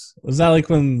popes. Was that like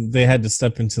when they had to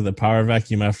step into the power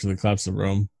vacuum after the collapse of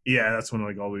Rome? Yeah, that's when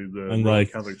like all the and Roman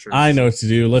like Catholic Church. I know what to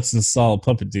do. Let's install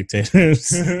puppet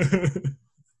dictators.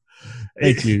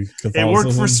 Thank you, Catholicism. It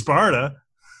worked for Sparta.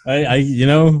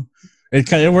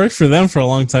 It worked for them for a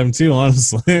long time too,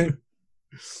 honestly.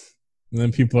 And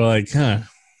then people are like, have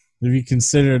you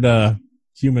considered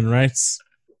human rights?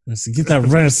 I said, get that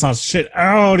Renaissance shit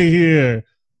out of here.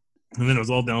 And then it was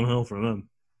all downhill for them.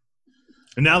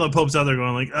 And now the Pope's out there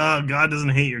going like, oh, God doesn't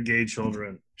hate your gay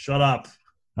children. Shut up.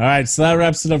 All right, so that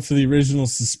wraps it up for the original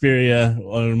Suspiria.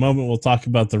 In a moment, we'll talk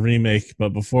about the remake. But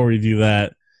before we do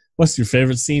that, what's your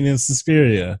favorite scene in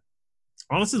Suspiria?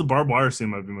 Honestly, the barbed wire scene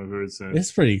might be my favorite scene.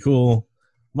 It's pretty cool.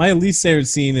 My least favorite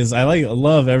scene is I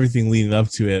love everything leading up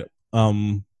to it.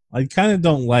 I kind of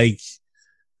don't like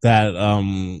that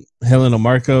Helena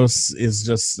Marcos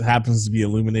happens to be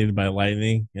illuminated by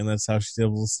lightning, and that's how she's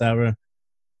able to stab her.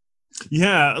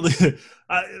 Yeah,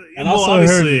 and also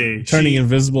her turning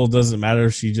invisible doesn't matter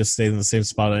if she just stayed in the same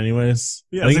spot anyways.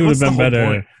 Yeah, I think it would have been better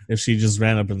point? if she just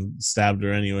ran up and stabbed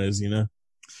her anyways, And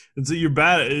so you're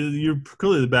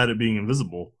clearly bad at being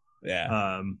invisible.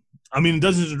 Yeah. I mean, in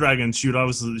Dungeons & Dragons, she'd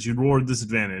roll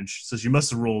disadvantage, so she must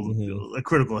have rolled a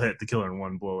critical hit to kill her in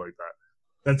one blow like that.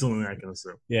 That's the only thing I can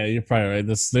assume. Yeah, you're probably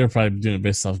right. They're probably doing it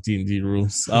based off D&D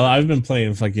rules. I've been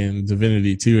playing fucking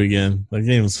Divinity 2 again. That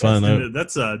game was fun.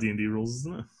 That's D&D rules,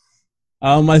 isn't it?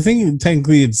 I think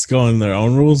technically it's going their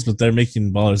own rules, but they're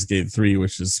making Baldur's Gate 3,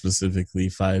 which is specifically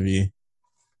 5e. I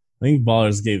think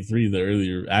Baldur's Gate 3, the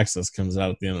earlier access comes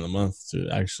out at the end of the month, too,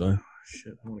 actually.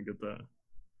 Shit, I want to get that.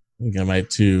 I think I might,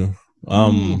 too.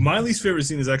 My least favorite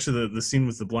scene is actually the scene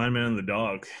with the blind man and the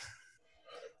dog.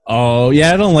 Oh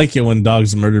yeah, I don't like it when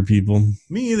dogs murder people.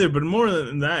 Me either, but more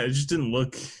than that, it just didn't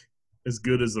look as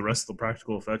good as the rest of the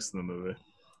practical effects in the movie.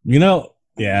 You know,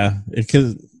 yeah,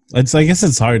 it's. I guess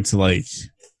it's hard to like.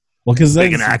 Well, because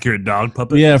Like an accurate dog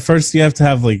puppet. Yeah, first you have to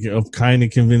have like a kind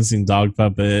of convincing dog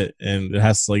puppet, and it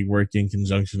has to like work in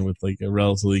conjunction with like a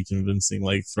relatively convincing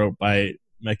like throat bite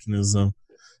mechanism.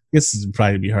 I guess it'd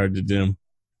probably be hard to do.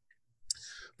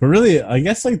 But really, I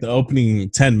guess like the opening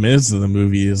 10 minutes of the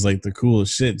movie is like the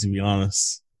coolest shit, to be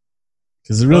honest.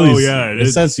 Because it really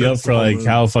it sets you up for like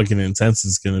how fucking intense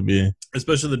it's gonna be.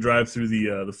 Especially the drive through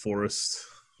the forest.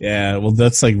 Yeah, well,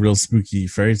 that's like real spooky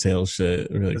fairy tale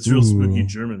shit. Like, it's real spooky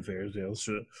German fairy tale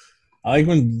shit. I like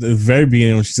when the very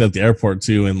beginning when she's at the airport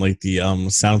too, and like the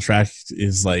soundtrack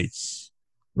is like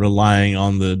relying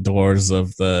on the doors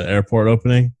of the airport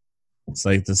opening. It's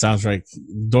like the soundtrack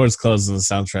doors close and the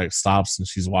soundtrack stops, and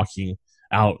she's walking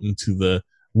out into the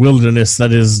wilderness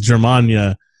that is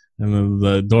Germania, and then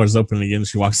the doors open again.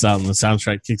 She walks out, and the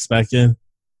soundtrack kicks back in.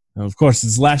 And of course,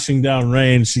 it's lashing down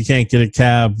rain. She can't get a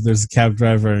cab. There's a cab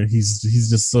driver, and he's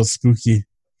just so spooky.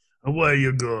 Away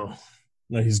you go.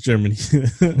 No, he's German. He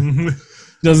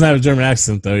doesn't have a German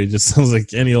accent, though. He just sounds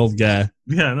like any old guy.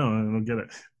 Yeah, no, I don't get it.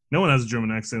 No one has a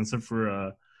German accent except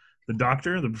for the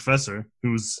doctor, the professor,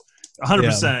 who's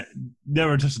 100%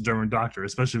 never touched a German doctor,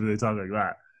 especially if they talk like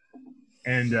that.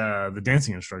 And the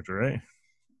dancing instructor, right?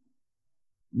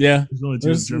 Yeah,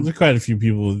 there's quite a few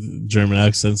people with German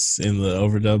accents in the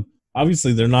overdub.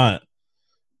 Obviously, they're not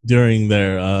during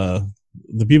their...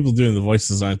 the people doing the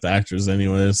voices aren't the actors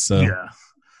anyways, so... Yeah.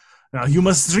 Now, you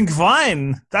must drink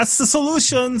wine. That's the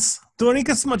solutions. Drink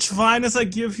as much wine as I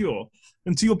give you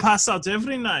until you pass out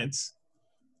every night.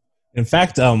 In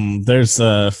fact, there's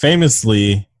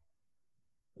famously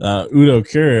Udo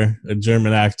Kier, a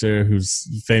German actor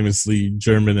who's famously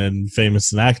German and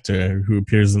famous an actor who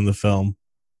appears in the film.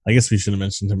 I guess we should have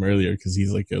mentioned him earlier because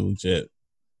he's like a legit...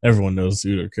 Everyone knows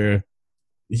Udo Kier.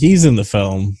 He's in the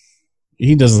film.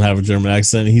 He doesn't have a German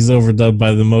accent. He's overdubbed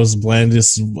by the most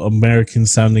blandest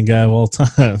American-sounding guy of all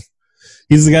time.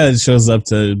 He's the guy that shows up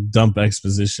to dump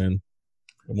exposition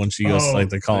when she goes to like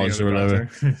the college or whatever.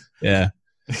 Yeah.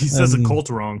 He says a cult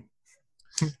wrong.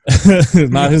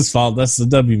 Not his fault. That's the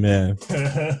W man.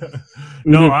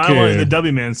 No, the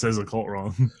W man says a cult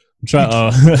wrong. Yeah.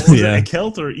 A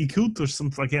Celt or Ekult or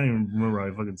something. I can't even remember how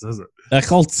he fucking says it.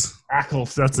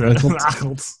 Ekult. That's it.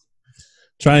 Ekult.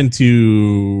 Trying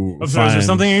to is there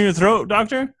something in your throat,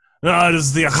 doctor? No, it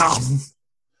is the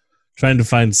trying to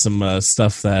find some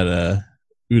stuff that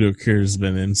Udo Kier's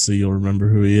been in, so you'll remember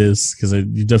who he is, because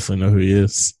you definitely know who he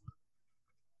is.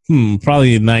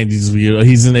 Probably 90s view.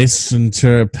 He's an Ace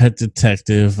Ventura pet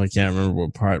detective. I can't remember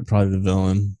what part. Probably the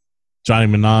villain. Johnny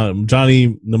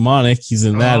Mnemonic. He's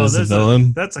in that as a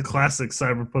villain. That's a classic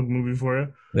cyberpunk movie for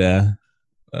you. Yeah.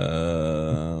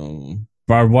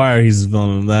 Barbed Wire. He's a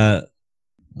villain in that.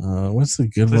 What's the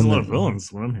good one? There's a lot of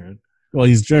villains. What I'm hearing. Well,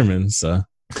 he's German, so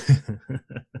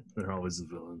they're always the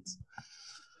villains.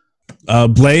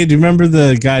 Blade. Do you remember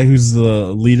the guy who's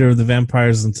the leader of the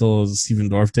vampires until Stephen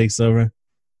Dorff takes over?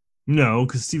 No,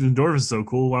 because Stephen Dorff is so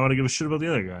cool. Why would I give a shit about the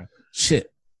other guy? Shit.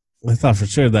 I thought for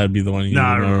sure that'd be the one.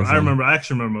 I remember. I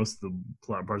actually remem's most of the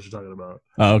plot parts you're talking about.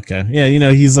 Oh, okay.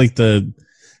 Yeah, he's like the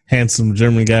handsome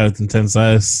German guy with intense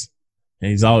eyes,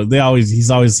 and he's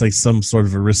always like some sort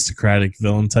of aristocratic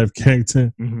villain type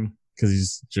character because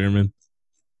he's German.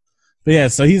 But yeah,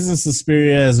 so he's in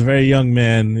Suspiria as a very young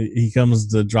man. He comes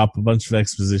to drop a bunch of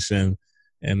exposition,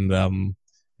 and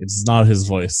it's not his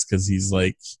voice because he's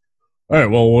like, "All right,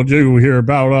 well, what do you hear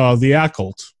about the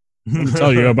occult? Let me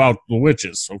tell you about the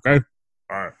witches, okay?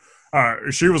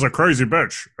 She was a crazy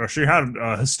bitch. She had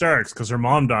hysterics because her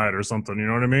mom died or something. You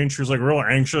know what I mean? She was like real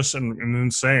anxious and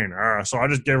insane. So I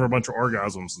just gave her a bunch of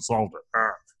orgasms and solved it.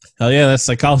 Hell yeah, that's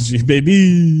psychology,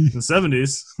 baby. The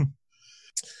 70s.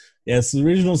 Yes, the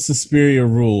original Suspiria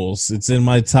rules. It's in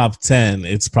my top 10.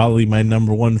 It's probably my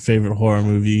number one favorite horror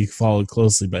movie, followed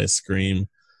closely by Scream.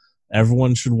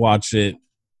 Everyone should watch it.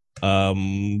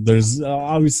 There's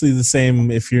obviously the same,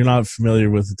 if you're not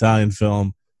familiar with Italian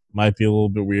film, might be a little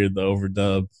bit weird, the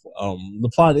overdub.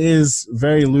 The plot is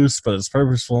very loose, but it's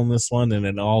purposeful in this one, and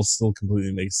it all still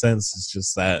completely makes sense. It's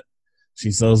just that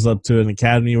she shows up to an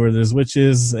academy where there's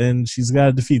witches, and she's got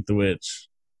to defeat the witch.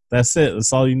 That's it.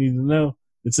 That's all you need to know.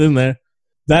 It's in there.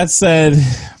 That said,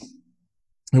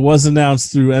 it was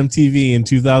announced through MTV in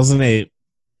 2008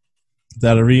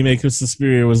 that a remake of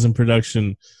Suspiria was in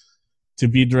production, to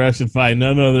be directed by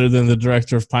none other than the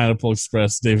director of Pineapple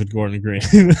Express, David Gordon Green.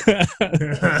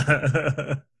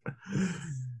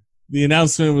 The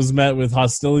announcement was met with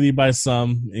hostility by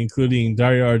some, including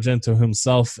Dario Argento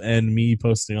himself and me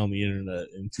posting on the internet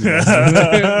in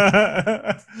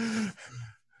 2008.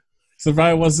 So it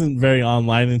probably wasn't very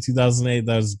online in 2008.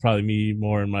 That was probably me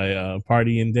more in my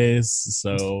partying days.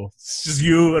 So It's just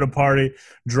you at a party,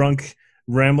 drunk,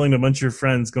 rambling to a bunch of your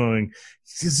friends going,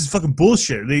 this is fucking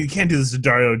bullshit. You can't do this to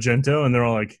Dario Argento. And they're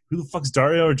all like, who the fuck's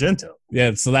Dario Argento?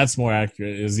 yeah, so that's more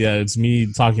accurate. It's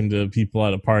me talking to people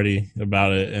at a party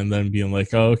about it and then being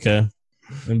like, oh, okay.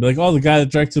 And be like, oh, the guy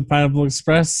that directed Pineapple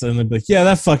Express. And they'd be like, yeah,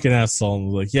 that fucking asshole. And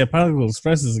like, yeah, Pineapple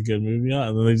Express is a good movie. Huh?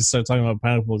 And then they just start talking about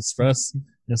Pineapple Express. And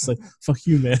it's like, fuck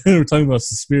you, man. We're talking about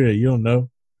Suspiria. You don't know.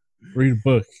 Read a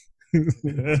book.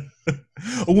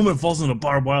 A woman falls in a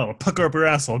barbed wire. I'll pucker up her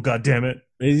asshole. God damn it!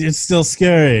 It's still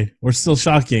scary. We're still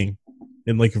shocking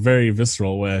in like a very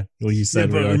visceral way. Like you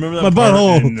said, but like, remember my that part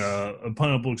butthole. in a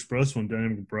Pineapple Express when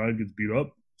Danny McBride gets beat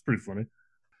up? It's pretty funny.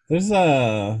 There's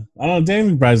I don't know.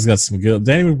 Danny McBride's got some good.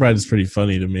 Danny McBride is pretty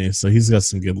funny to me, so he's got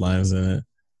some good lines in it.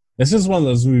 It's just one of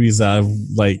those movies that I've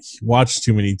like watched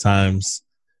too many times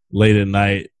late at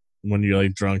night when you're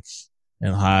like drunk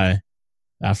and high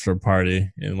after a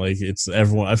party, and like it's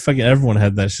everyone. I fucking everyone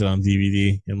had that shit on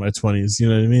DVD in my 20s. You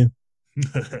know what I mean?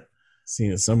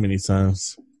 Seen it so many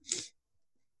times.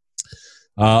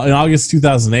 In August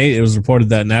 2008, it was reported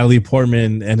that Natalie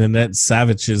Portman and Annette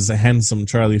Savage's Handsome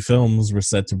Charlie Films were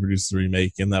set to produce the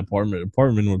remake, and that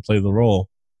Portman would play the role.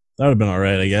 That would have been all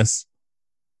right, I guess.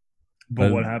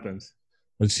 But what happens?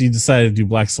 But she decided to do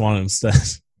Black Swan instead,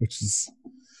 which is,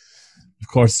 of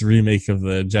course, the remake of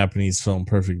the Japanese film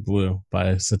Perfect Blue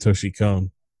by Satoshi Kon.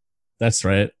 That's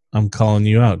right. I'm calling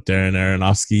you out, Darren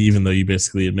Aronofsky, even though you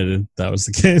basically admitted that was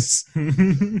the case.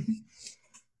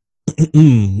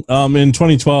 In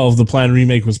 2012, the planned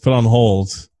remake was put on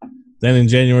hold. Then in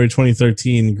January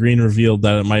 2013, Green revealed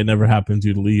that it might never happen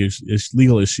due to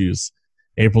legal issues.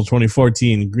 April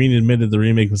 2014, Green admitted the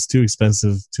remake was too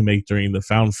expensive to make during the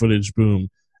found footage boom,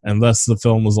 and thus the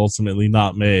film was ultimately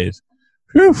not made.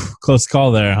 Whew, close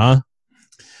call there, huh?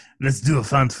 Let's do a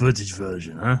found footage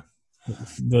version, huh?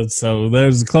 So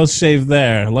there's a close shave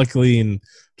there. Luckily, in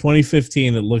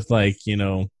 2015, it looked like,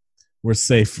 we're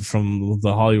safe from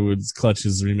the Hollywood's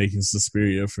clutches remaking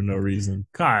Suspiria for no reason.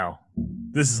 Kyle,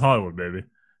 this is Hollywood, baby.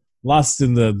 Lost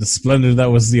in the splendor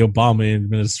that was the Obama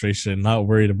administration, not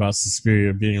worried about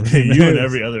Suspiria being remade. You and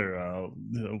every other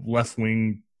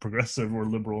left-wing progressive or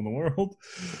liberal in the world.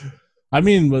 I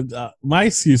mean, my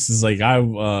excuse is like I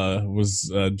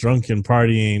was drunk and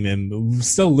partying and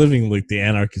still living like the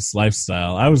anarchist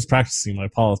lifestyle. I was practicing my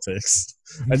politics.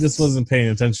 I just wasn't paying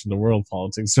attention to world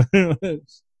politics very much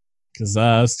because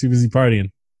I was too busy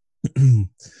partying.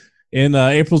 In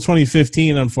April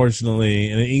 2015, unfortunately,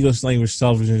 an English-language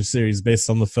television series based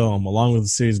on the film, along with a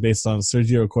series based on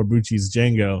Sergio Corbucci's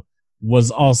Django, was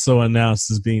also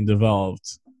announced as being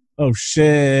developed. Oh,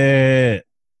 shit.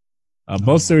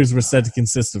 Both series were set to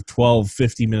consist of 12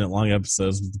 50-minute long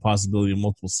episodes with the possibility of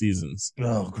multiple seasons.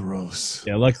 Oh, gross.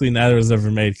 Yeah, luckily neither was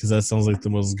ever made because that sounds like the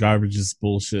most garbageous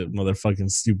bullshit, motherfucking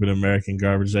stupid American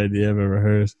garbage idea I've ever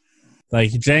heard.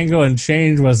 Like, Django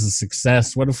Unchained was a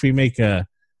success. What if we make a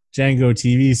Django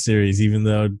TV series, even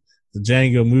though the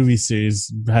Django movie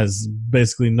series has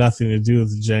basically nothing to do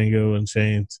with the Django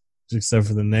Unchained, except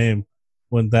for the name?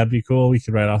 Wouldn't that be cool? We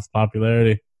could write off the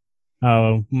popularity.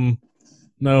 No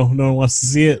one wants to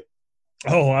see it.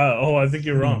 Oh, wow. Oh, I think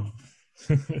you're wrong.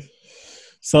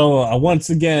 So once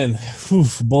again,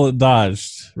 bullet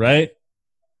dodged, right?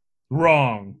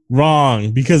 Wrong,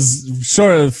 because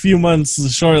a few months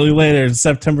shortly later, in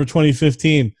September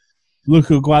 2015,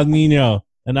 Luca Guadagnino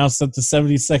announced at the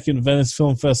 72nd Venice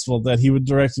Film Festival that he would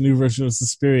direct a new version of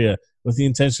Suspiria with the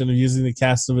intention of using the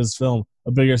cast of his film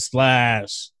A Bigger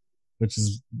Splash, which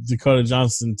is Dakota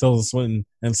Johnson, Tilda Swinton,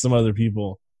 and some other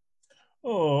people.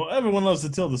 Oh, everyone loves the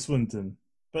Tilda Swinton,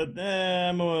 but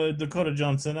I'm a Dakota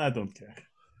Johnson. I don't care.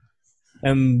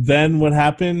 And then what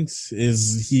happened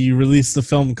is he released the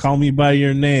film Call Me By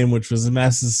Your Name, which was a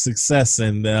massive success,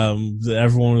 and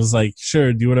everyone was like,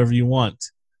 sure, do whatever you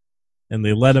want. And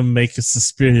they let him make a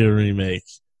Suspiria remake.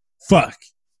 Fuck.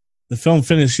 The film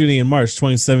finished shooting in March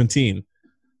 2017.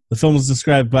 The film was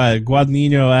described by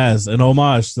Guadagnino as an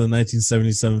homage to the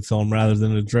 1977 film rather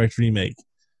than a direct remake.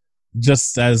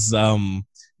 Just as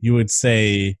you would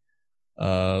say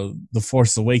The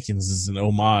Force Awakens is an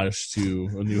homage to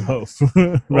A New Hope.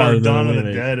 Or Dawn of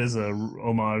the Dead is a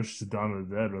homage to Dawn of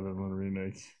the Dead rather than a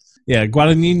remake. Yeah,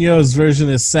 Guadagnino's version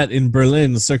is set in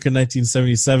Berlin circa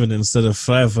 1977 instead of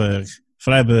Freiburg.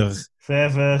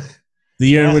 The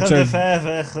year in which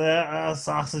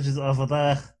sausages over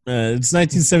there. it's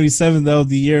 1977, though,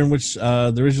 the year in which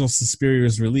the original Suspiria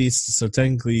was released. So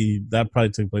technically, that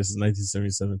probably took place in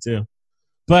 1977 too.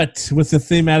 But with a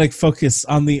thematic focus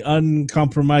on the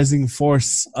uncompromising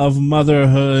force of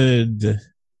motherhood,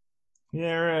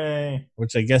 Yay!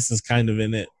 which I guess is kind of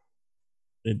in it.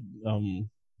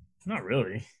 Not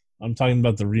really. I'm talking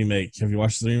about the remake. Have you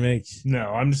watched the remake? No,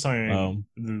 I'm just saying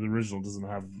the original doesn't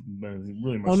have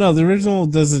really much. Oh no, the original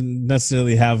doesn't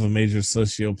necessarily have a major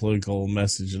socio-political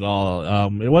message at all.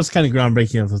 It was kind of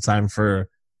groundbreaking at the time for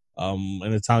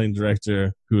an Italian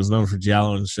director who was known for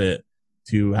giallo and shit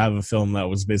to have a film that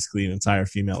was basically an entire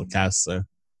female cast. So,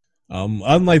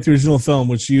 unlike the original film,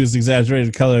 which used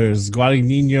exaggerated colors,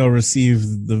 Guadagnino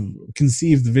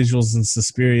conceived the visuals in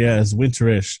Suspiria as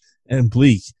winterish and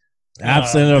bleak,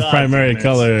 absent of primary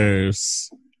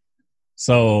colors.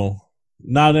 So,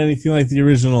 not anything like the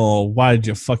original. Why'd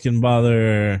you fucking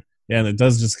bother? Yeah, and it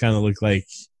does just kind of look like,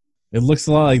 it looks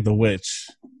a lot like The Witch.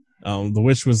 The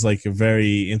Witch was like a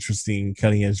very interesting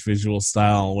cutting edge visual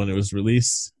style when it was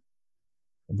released.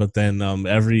 But then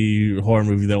every horror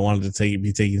movie that wanted to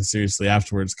be taken seriously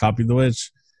afterwards copied The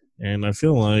Witch. And I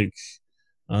feel like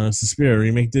Suspiria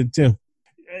remake did too.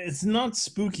 It's not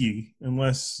spooky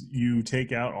unless you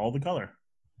take out all the color.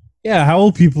 Yeah, how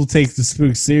will people take the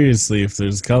spook seriously if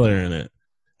there's color in it?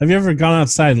 Have you ever gone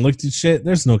outside and looked at shit?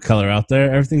 There's no color out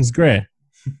there. Everything's gray.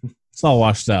 It's all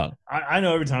washed out. I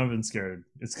know every time I've been scared,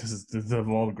 it's because of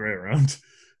all the gray around.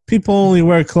 People only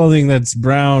wear clothing that's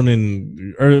brown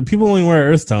or people only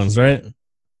wear earth tones, right?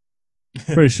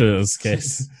 Pretty sure that's the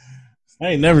case. I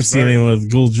ain't never seen anyone with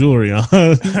gold jewelry on.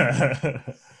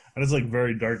 And it's like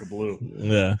very dark blue.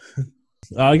 Yeah.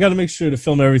 I got to make sure to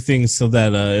film everything so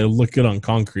that it'll look good on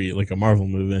concrete, like a Marvel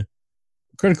movie.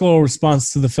 Critical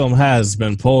response to the film has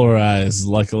been polarized,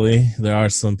 luckily. There are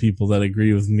some people that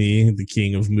agree with me, the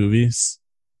king of movies.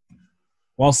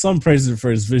 While some praise it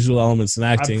for its visual elements and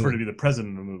acting. I prefer to be the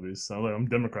president of movies, so I'm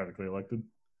democratically elected.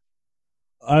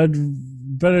 I'd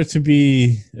better to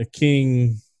be a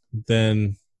king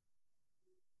than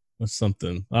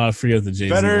something. Oh, I forget the Jay-Z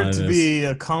Better line to is. be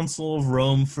a consul of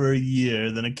Rome for a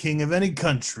year than a king of any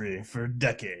country for a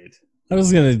decade. I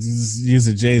was going to use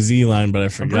a Jay-Z line, but I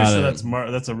forgot I'm pretty it.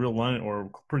 sure that's a real line, or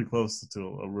pretty close to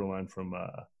a real line from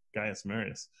Gaius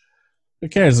Marius. Who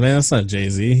cares, man? That's not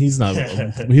Jay-Z. He's not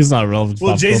relevant to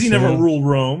Well, pop Jay-Z culture. never ruled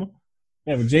Rome.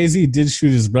 Yeah, but Jay-Z did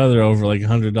shoot his brother over like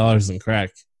 $100 in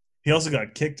crack. He also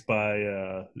got kicked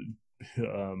by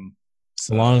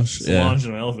Solange in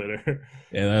an elevator.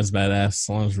 Yeah, that's badass.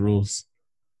 Solange rules.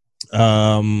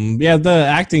 Yeah, the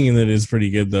acting in it is pretty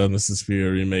good though in the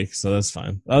Suspiria remake, so that's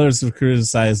fine. Others have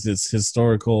criticized its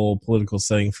historical political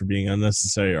setting for being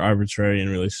unnecessary or arbitrary in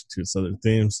relation to its other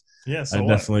themes. Yeah, so I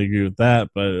definitely agree with that,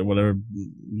 but whatever,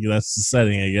 that's the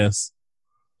setting, I guess.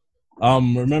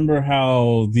 Remember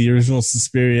how the original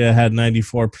Suspiria had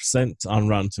 94% on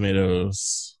Rotten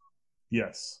Tomatoes?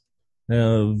 Yes.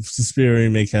 Suspiria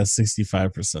remake has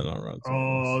 65% on Rotten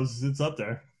Tomatoes. Oh, it's up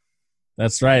there.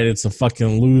 That's right. It's a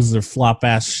fucking loser, flop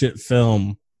ass shit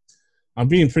film. I'm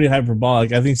being pretty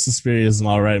hyperbolic. I think Suspiria is an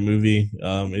alright movie.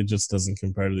 It just doesn't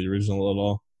compare to the original at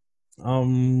all.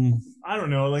 I don't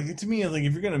know. Like, to me, like,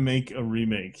 if you're gonna make a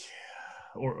remake,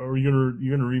 or you're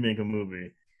gonna remake a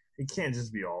movie, it can't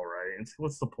just be alright.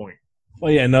 What's the point?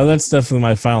 Well, yeah, no, that's definitely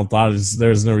my final thought. Is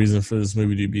there's no reason for this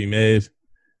movie to be made.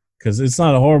 Because it's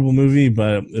not a horrible movie,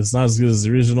 but it's not as good as the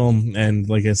original. And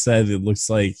like I said, it looks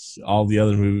like all the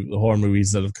other horror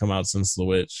movies that have come out since The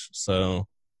Witch. So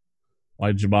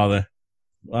why'd you bother?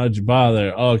 Why'd you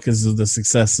bother? Oh, because of the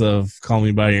success of Call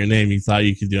Me By Your Name. You thought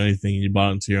you could do anything and you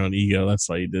bought into your own ego. That's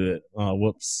why you did it. Oh,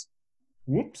 whoops.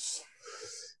 Whoops.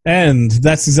 And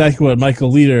that's exactly what Michael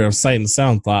Leader of Sight and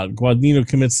Sound thought. Guadagnino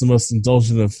commits the most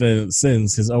indulgent of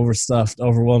sins. His overstuffed,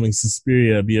 overwhelming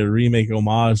Suspiria, be it a remake,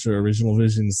 homage, or original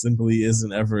vision, simply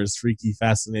isn't ever as freaky,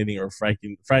 fascinating, or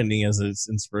frightening as its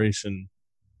inspiration.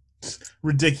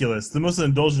 Ridiculous. The most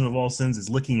indulgent of all sins is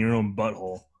licking your own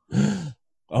butthole.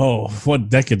 Oh, what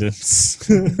decadence.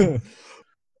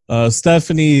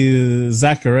 Stephanie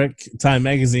Zacharek, Time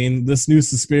Magazine. This new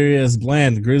Suspiria is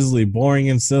bland, grisly, boring,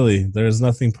 and silly. There is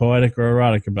nothing poetic or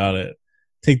erotic about it.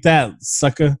 Take that,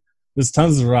 sucker. There's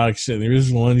tons of erotic shit in the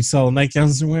original one. You saw the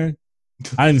nightgowns they're wearing?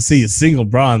 I didn't see a single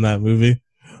bra in that movie.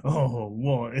 Oh,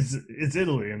 well, it's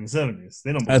Italy in the 70s.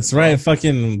 They don't. That's right.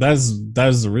 Fucking, that's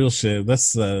the real shit.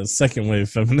 That's the second wave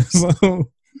feminism.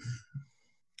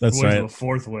 That's right. The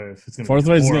fourth wave. Fourth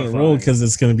wave is going to roll because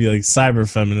it's going to be like cyber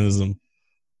feminism.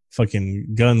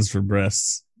 Fucking guns for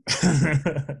breasts.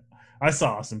 I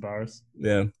saw Austin Powers.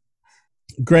 Yeah.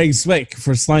 Greg Swick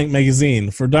for Slank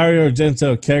Magazine. For Dario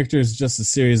Argento, character is just a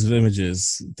series of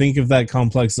images. Think of that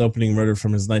complex opening murder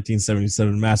from his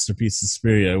 1977 masterpiece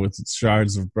Suspiria, with its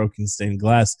shards of broken stained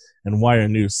glass and wire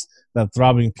noose, that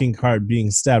throbbing pink heart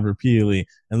being stabbed repeatedly,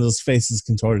 and those faces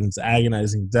contorted into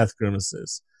agonizing death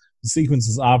grimaces. The sequence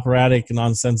is operatic,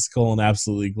 nonsensical, and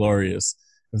absolutely glorious.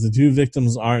 If the two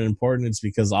victims aren't important, it's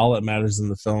because all that matters in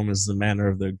the film is the manner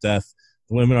of their death.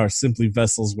 The women are simply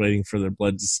vessels waiting for their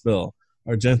blood to spill.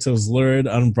 Argento's lurid,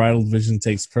 unbridled vision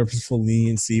takes purposeful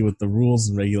leniency with the rules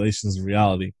and regulations of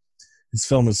reality. His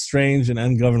film is strange and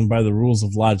ungoverned by the rules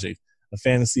of logic, a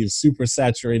fantasy of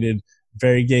super-saturated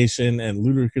variegation and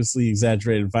ludicrously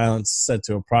exaggerated violence set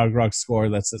to a prog rock score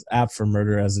that's as apt for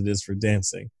murder as it is for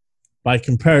dancing. By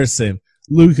comparison,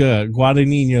 Luca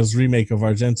Guadagnino's remake of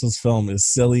Argento's film is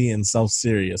silly and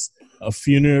self-serious, a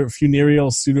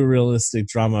funereal, pseudo-realistic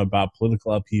drama about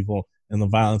political upheaval and the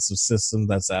violence of system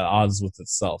that's at odds with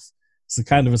itself. It's the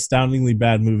kind of astoundingly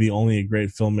bad movie only a great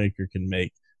filmmaker can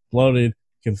make. Bloated,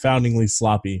 confoundingly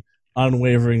sloppy,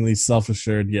 unwaveringly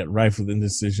self-assured, yet rife with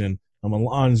indecision, a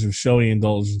melange of showy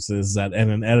indulgences that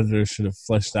an editor should have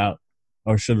fleshed out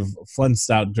or should have flensed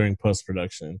out during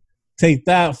post-production. Take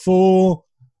that, fool!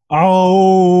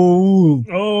 Oh,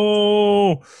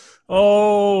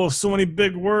 so many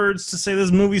big words to say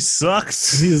this movie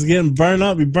sucks. He's getting burned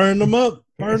up. He burned them up.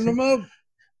 Burned them up.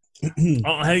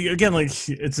 Hey, again, like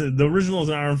the original is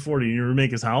an hour and 40. Your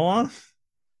remake is how long?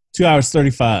 2 hours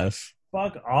 35.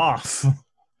 Fuck off. All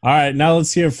right, now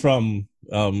let's hear from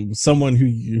someone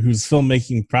whose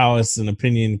filmmaking prowess and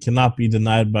opinion cannot be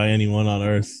denied by anyone on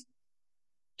earth.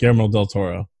 Guillermo del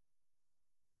Toro.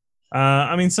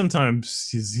 I mean, sometimes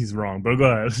he's wrong, but go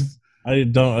ahead. I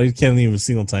can't think of a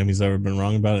single time he's ever been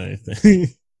wrong about anything.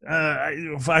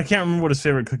 I can't remember what his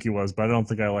favorite cookie was, but I don't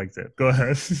think I liked it. Go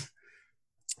ahead.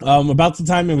 About the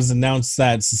time it was announced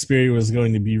that Suspiria was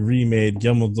going to be remade,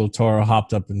 Guillermo del Toro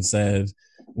hopped up and said,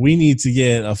 we need to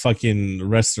get a fucking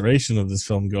restoration of this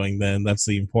film going then. That's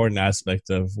the important aspect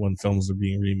of when films are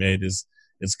being remade is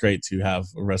it's great to have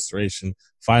a restoration.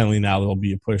 Finally, now there'll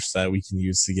be a push that we can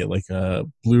use to get like a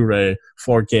Blu-ray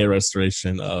 4K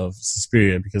restoration of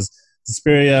Suspiria, because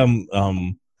Suspiria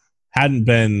hadn't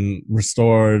been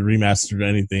restored, remastered, or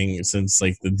anything since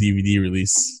like the DVD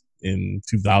release in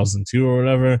 2002 or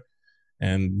whatever.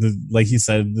 And like he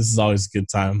said, this is always a good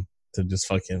time to just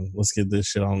fucking let's get this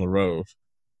shit on the road.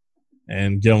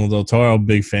 And Guillermo del Toro,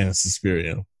 big fan of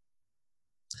Suspiria.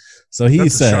 So he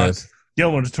said,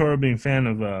 Guillermo del Toro being a fan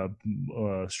of a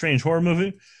strange horror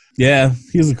movie. Yeah,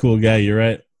 he's a cool guy. You're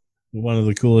right. One of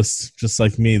the coolest, just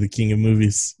like me, the king of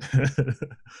movies.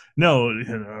 No, we're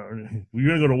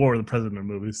gonna go to war with the president of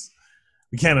movies.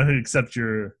 We can't accept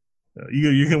your.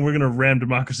 We're gonna ram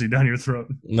democracy down your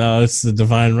throat. No, it's the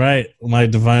divine right. My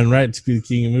divine right to be the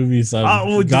king of movies.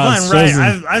 Divine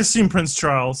right. I've seen Prince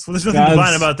Charles. Well, there's nothing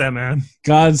divine about that, man.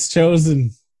 God's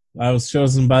chosen. I was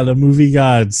chosen by the movie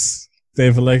gods.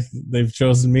 They've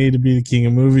chosen me to be the king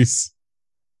of movies.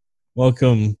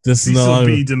 Welcome. This is Cecil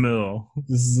B. DeMille.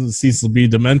 This is Cecil B.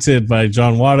 Demented by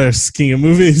John Waters, king of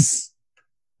movies.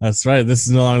 That's right. This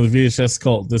is no longer the VHS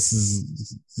cult. This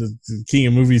is the king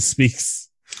of movies speaks.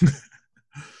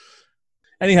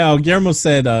 Anyhow, Guillermo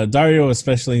said Dario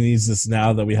especially needs this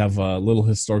now that we have a little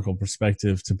historical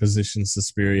perspective to position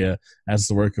Suspiria as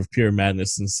the work of pure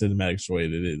madness and cinematic joy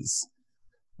that it is.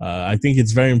 I think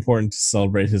it's very important to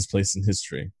celebrate his place in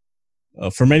history.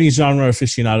 For many genre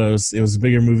aficionados, it was a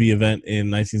bigger movie event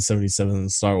in 1977 than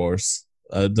Star Wars.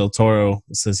 Del Toro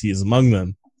says he is among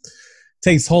them.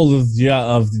 Takes hold of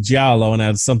the giallo and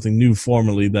adds something new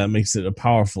formally that makes it a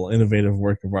powerful, innovative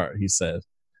work of art, he said.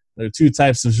 There are two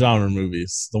types of genre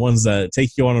movies. The ones that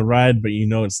take you on a ride, but you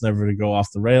know it's never to go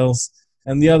off the rails.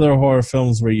 And the other horror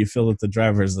films where you feel that the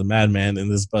driver is the madman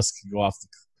and this bus could go off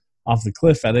the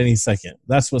cliff at any second.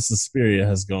 That's what Suspiria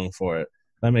has going for it.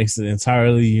 That makes it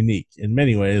entirely unique. In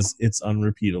many ways, it's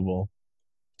unrepeatable.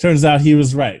 Turns out he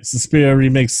was right. Suspiria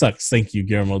remake sucks. Thank you,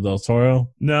 Guillermo del Toro.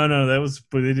 No,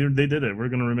 but they did it. We're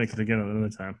gonna remake it again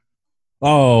another time.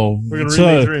 Oh, we're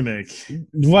gonna remake the remake.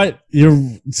 What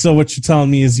what you're telling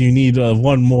me is you need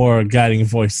one more guiding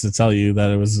voice to tell you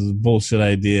that it was a bullshit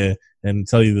idea and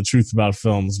tell you the truth about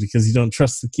films because you don't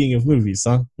trust the king of movies,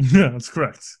 huh? Yeah, that's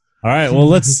correct. All right, well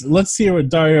let's hear what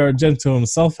Dario Argento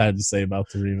himself had to say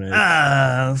about the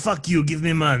remake. Fuck you, give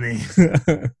me money.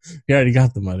 He already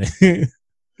got the money.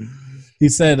 He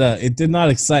said, it did not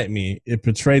excite me. It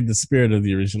portrayed the spirit of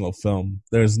the original film.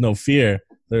 There is no fear.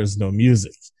 There is no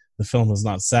music. The film has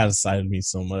not satisfied me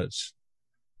so much.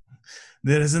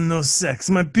 There isn't no sex.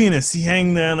 My penis, he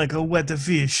hang there like a wet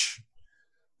fish.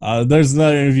 There's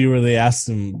another interview where they asked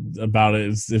him about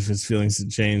it, if his feelings had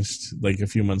changed like a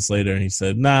few months later, and he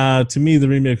said, "Nah, to me, the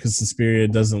remake of Suspiria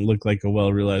doesn't look like a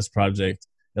well-realized project.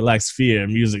 It lacks fear,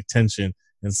 music, tension,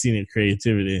 and scenic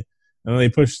creativity." And then they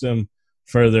pushed him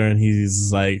further, and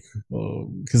he's like,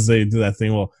 because they do that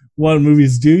thing, well, what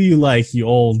movies do you like, you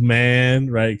old man,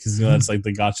 right? Because that's like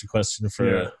the gotcha question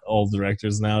for old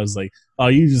directors now, is like, oh,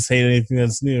 you just hate anything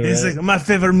that's new, He's right? like, my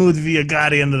favorite movie,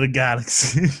 Guardian of the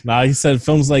Galaxy. Nah, he said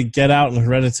films like Get Out and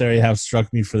Hereditary have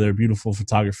struck me for their beautiful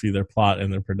photography, their plot,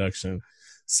 and their production.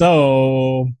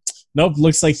 So, nope,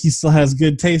 looks like he still has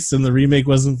good taste, and the remake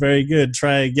wasn't very good.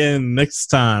 Try again next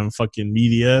time, fucking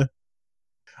media.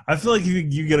 I feel like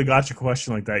you get a gotcha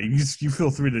question like that, you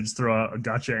feel free to just throw a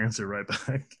gotcha answer right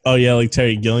back. Oh yeah, like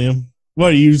Terry Gilliam.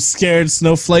 What, are you scared,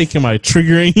 Snowflake? Am I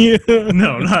triggering you?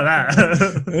 No, not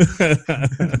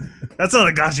that. That's not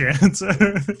a gotcha answer.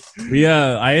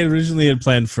 Yeah, I originally had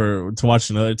planned to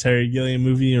watch another Terry Gilliam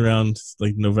movie around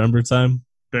like November time.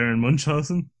 Baron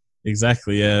Munchausen?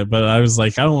 Exactly, yeah. But I was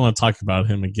like, I don't want to talk about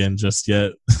him again just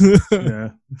yet. Yeah.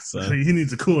 So He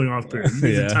needs a cooling off period. He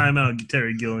needs a timeout,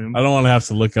 Terry Gilliam. I don't want to have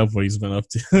to look up what he's been up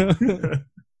to.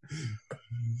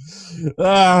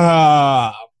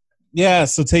 Yeah,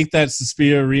 so take that,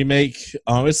 Suspiria remake.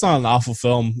 It's not an awful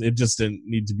film. It just didn't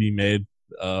need to be made.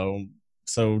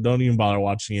 So don't even bother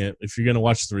watching it. If you're going to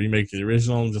watch the remake of the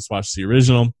original, just watch the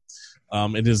original.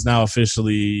 It is now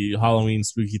officially Halloween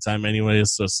spooky time anyway,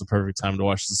 so it's the perfect time to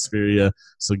watch Suspiria.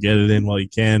 So get it in while you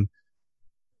can.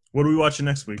 What are we watching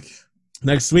next week?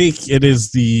 Next week, it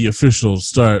is the official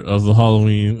start of the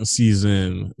Halloween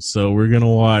season. So we're going to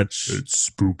watch... It's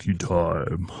spooky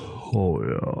time.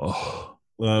 Oh,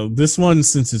 yeah. This one,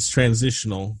 since it's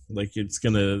transitional, like it's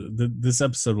going to... This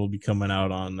episode will be coming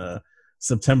out on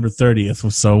September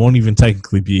 30th, so it won't even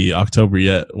technically be October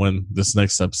yet when this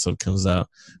next episode comes out.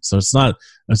 So it's not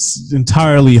an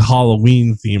entirely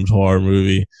Halloween-themed horror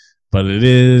movie, but it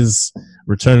is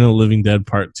Return of the Living Dead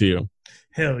Part 2.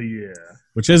 Hell yeah.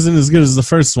 Which isn't as good as the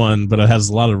first one, but it has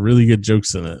a lot of really good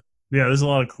jokes in it. Yeah, there's a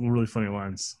lot of cool, really funny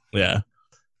lines. Yeah.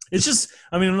 It's just,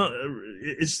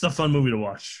 it's just a fun movie to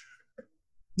watch.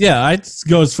 Yeah, I'd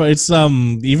go as far. It's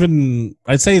even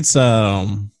I'd say it's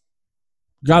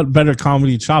got better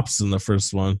comedy chops than the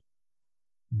first one,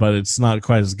 but it's not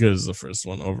quite as good as the first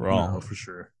one overall. No, for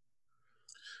sure.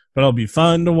 But it'll be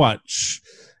fun to watch.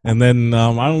 And then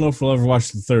I don't know if we'll ever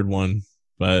watch the third one,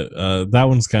 but that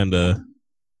one's kind of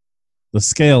the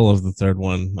scale of the third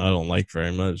one I don't like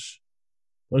very much.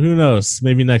 But who knows?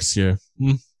 Maybe next year.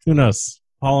 Who knows?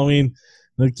 Halloween,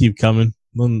 they'll keep coming.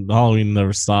 Halloween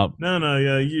never stop. No,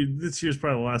 yeah. This year's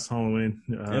probably the last Halloween.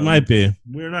 It might be.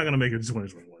 We're not gonna make it to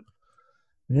 2021.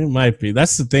 It might be.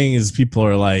 That's the thing, is people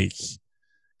are like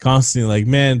constantly like,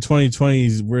 man, 2020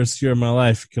 is the worst year of my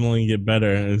life. It can only get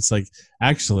better. And it's like,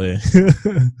 actually,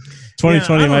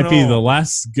 2020 might be the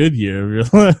last good year of your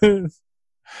life.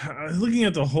 Looking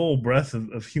at the whole breadth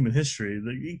of human history,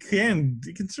 it can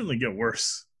certainly get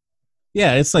worse.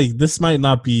 Yeah, it's like this might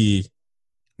not be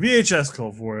VHS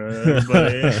call for it,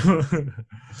 everybody.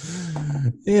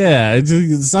 Yeah,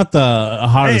 it's not the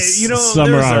hottest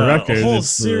summer on record. A whole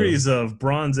series of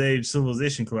Bronze Age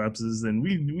civilization collapses, and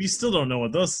we still don't know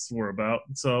what those were about.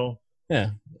 So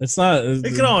yeah, it's not.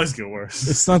 It can always get worse.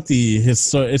 It's not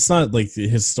It's not like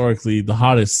historically the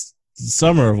hottest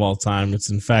summer of all time.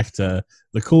 It's in fact the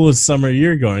coolest summer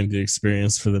you're going to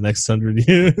experience for the next 100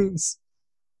 years.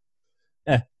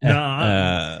 I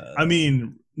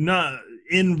mean, not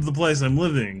in the place I'm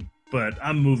living, but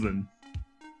I'm moving.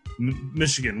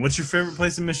 Michigan. What's your favorite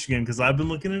place in Michigan? Because I've been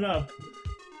looking it up.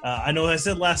 I know I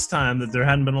said last time that there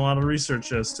hadn't been a lot of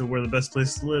research as to where the best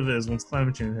place to live is once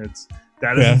climate change hits.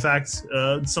 That is, in fact,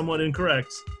 somewhat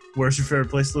incorrect. Where's your favorite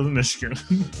place to live in Michigan?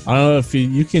 I don't know if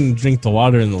you can drink the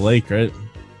water in the lake, right?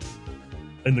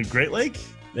 In the Great Lake?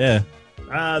 Yeah.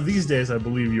 These days, I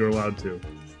believe you're allowed to.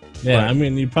 Yeah, I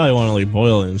mean, you probably want to like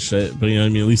boil it and shit, but you know what I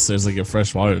mean? At least there's like a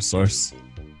fresh water source.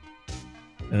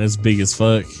 And it's big as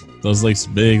fuck. Those lakes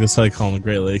are big. That's why I call them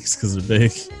Great Lakes, because they're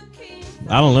big.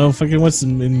 I don't know. Fucking what's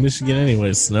in Michigan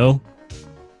anyway? Snow?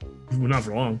 Well, not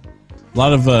for long. A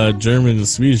lot of German and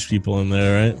Swedish people in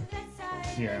there, right?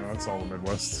 Yeah, that's all the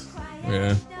Midwest.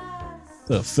 Yeah.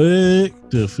 The fuck.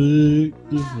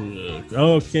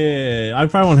 Okay. I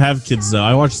probably won't have kids, though.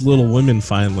 I watched Little Women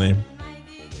finally.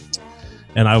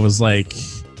 And I was like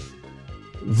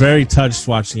very touched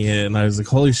watching it, and I was like,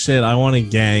 holy shit, I want a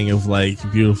gang of like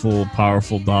beautiful,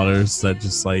 powerful daughters that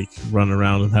just like run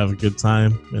around and have a good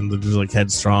time, and they're just like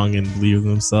headstrong and believe in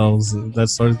themselves and that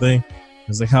sort of thing. I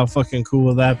was like, how fucking cool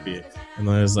would that be? And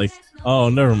then I was like, Oh,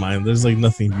 never mind. There's like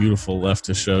nothing beautiful left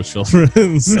to show children.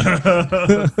 They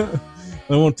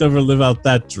won't ever live out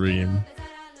that dream.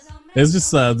 It's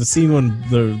just the scene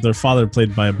when their father,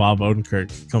 played by Bob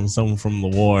Odenkirk, comes home from the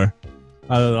war.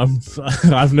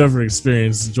 I've never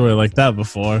experienced joy like that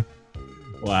before.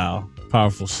 Wow,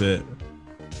 powerful shit.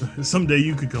 Someday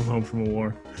you could come home from a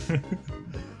war.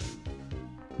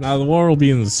 Now the war will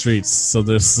be in the streets, so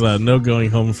there's no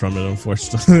going home from it,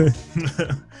 unfortunately.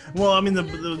 Well, I mean,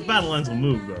 the battle lines will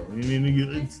move, though. I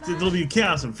mean, it'll be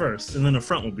chaos at first, and then a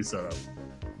front will be set up.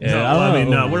 Yeah, no, I mean,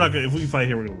 no, we're not gonna. If we fight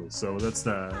here, we're gonna lose. So that's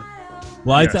the.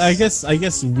 Well, Yes. I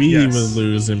guess we would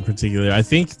lose in particular. I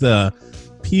think the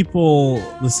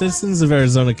citizens of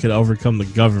Arizona could overcome the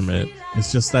government.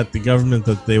 It's just that the government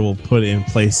that they will put in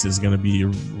place is going to be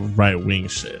right wing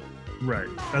shit. Right.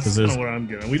 That's kind of what I'm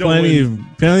getting. We don't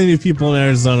plenty of people in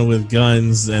Arizona with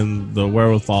guns and the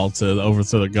wherewithal to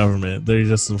overthrow the government. They're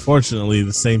just unfortunately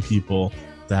the same people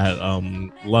that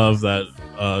love that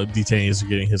detainees are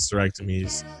getting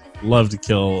hysterectomies, love to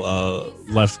kill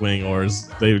left wing, or as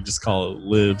they would just call it,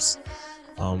 libs.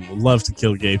 Love to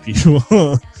kill gay people.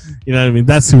 You know what I mean?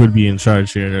 That's who would be in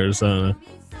charge here in Arizona.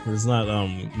 There's not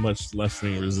much left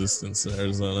wing resistance in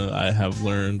Arizona. I have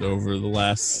learned over the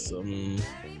last 10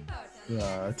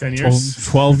 years,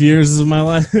 12 years of my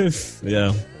life.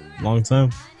 Yeah, long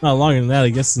time. Not longer than that. I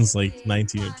guess since like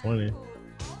 19 or 20.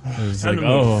 It's like,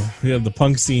 oh, yeah, the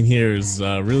punk scene here is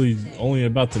really only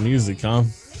about the music, huh?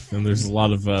 And there's a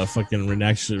lot of fucking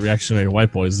reactionary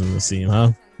white boys in the scene,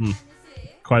 huh?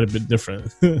 Quite a bit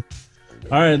different. All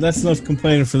right, that's enough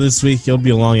complaining for this week. It'll be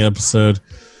a long episode.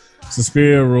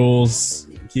 Suspiria rules.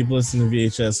 Keep listening to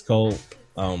VHS Cult.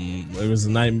 It was a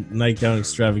nightgown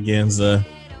extravaganza.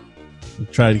 We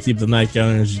try to keep the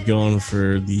nightgown energy going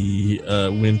for the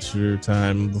winter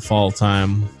time, the fall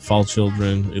time, fall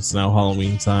children. It's now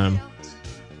Halloween time.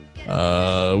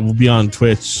 We'll be on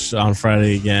Twitch on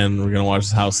Friday again. We're going to watch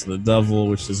House of the Devil,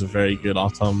 which is a very good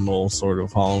autumnal sort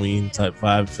of Halloween type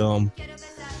vibe film.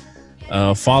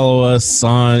 Follow us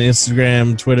on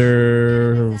Instagram,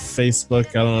 Twitter, Facebook.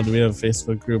 I don't know. Do we have a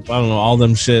Facebook group? I don't know. All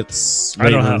them shits. I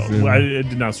don't have. I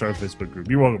did not start a Facebook group.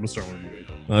 You're welcome to start one.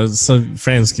 Some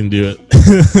fans can do it.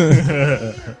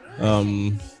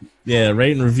 Yeah,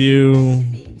 rate and review,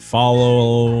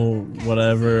 follow,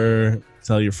 whatever.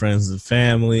 Tell your friends and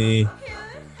family.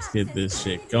 Let's get this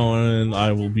shit going.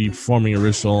 I will be performing a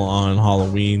ritual on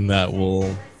Halloween that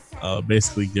will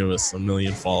basically give us 1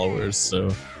 million followers.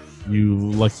 So you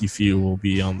lucky few will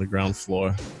be on the ground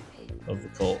floor of the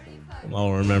cult. And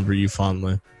I'll remember you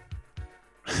fondly.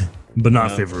 But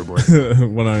not favorably.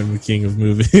 When I'm the king of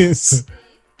movies.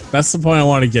 That's the point I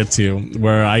want to get to,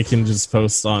 where I can just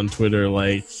post on Twitter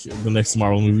like the next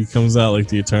Marvel movie comes out, like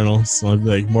the Eternals, so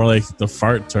like more like the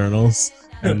Fart Eternals,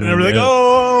 and they're like,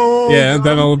 oh, yeah, and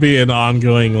then it'll be an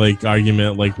ongoing like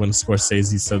argument, like when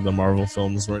Scorsese said the Marvel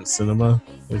films weren't cinema.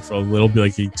 Like it'll be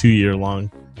like a 2-year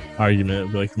long argument.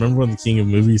 It'll be like, remember when the king of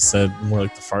movies said more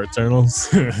like the Fart Eternals?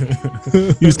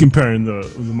 He was comparing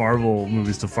the Marvel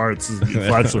movies to farts.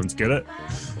 Flatulence, get it?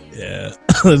 Yeah,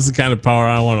 that's the kind of power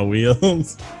I want to wield.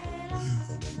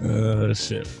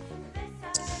 Shit.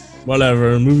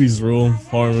 Whatever. Movies rule.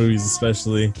 Horror movies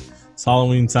especially. It's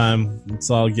Halloween time. Let's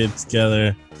all get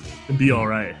together. It'd be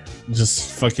alright.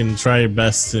 Just fucking try your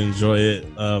best to enjoy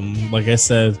it. Like I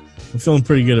said, I'm feeling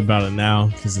pretty good about it now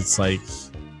because it's like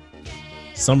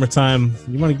summertime.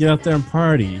 You want to get out there and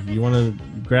party. You want to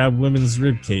grab women's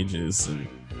rib cages and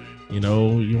you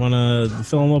know, you want to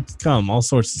fill them up with cum, all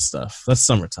sorts of stuff. That's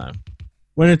summertime.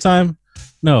 Wintertime?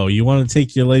 No, you want to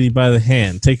take your lady by the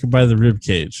hand, take her by the rib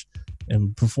cage,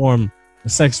 and perform a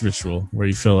sex ritual where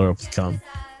you fill her up with cum.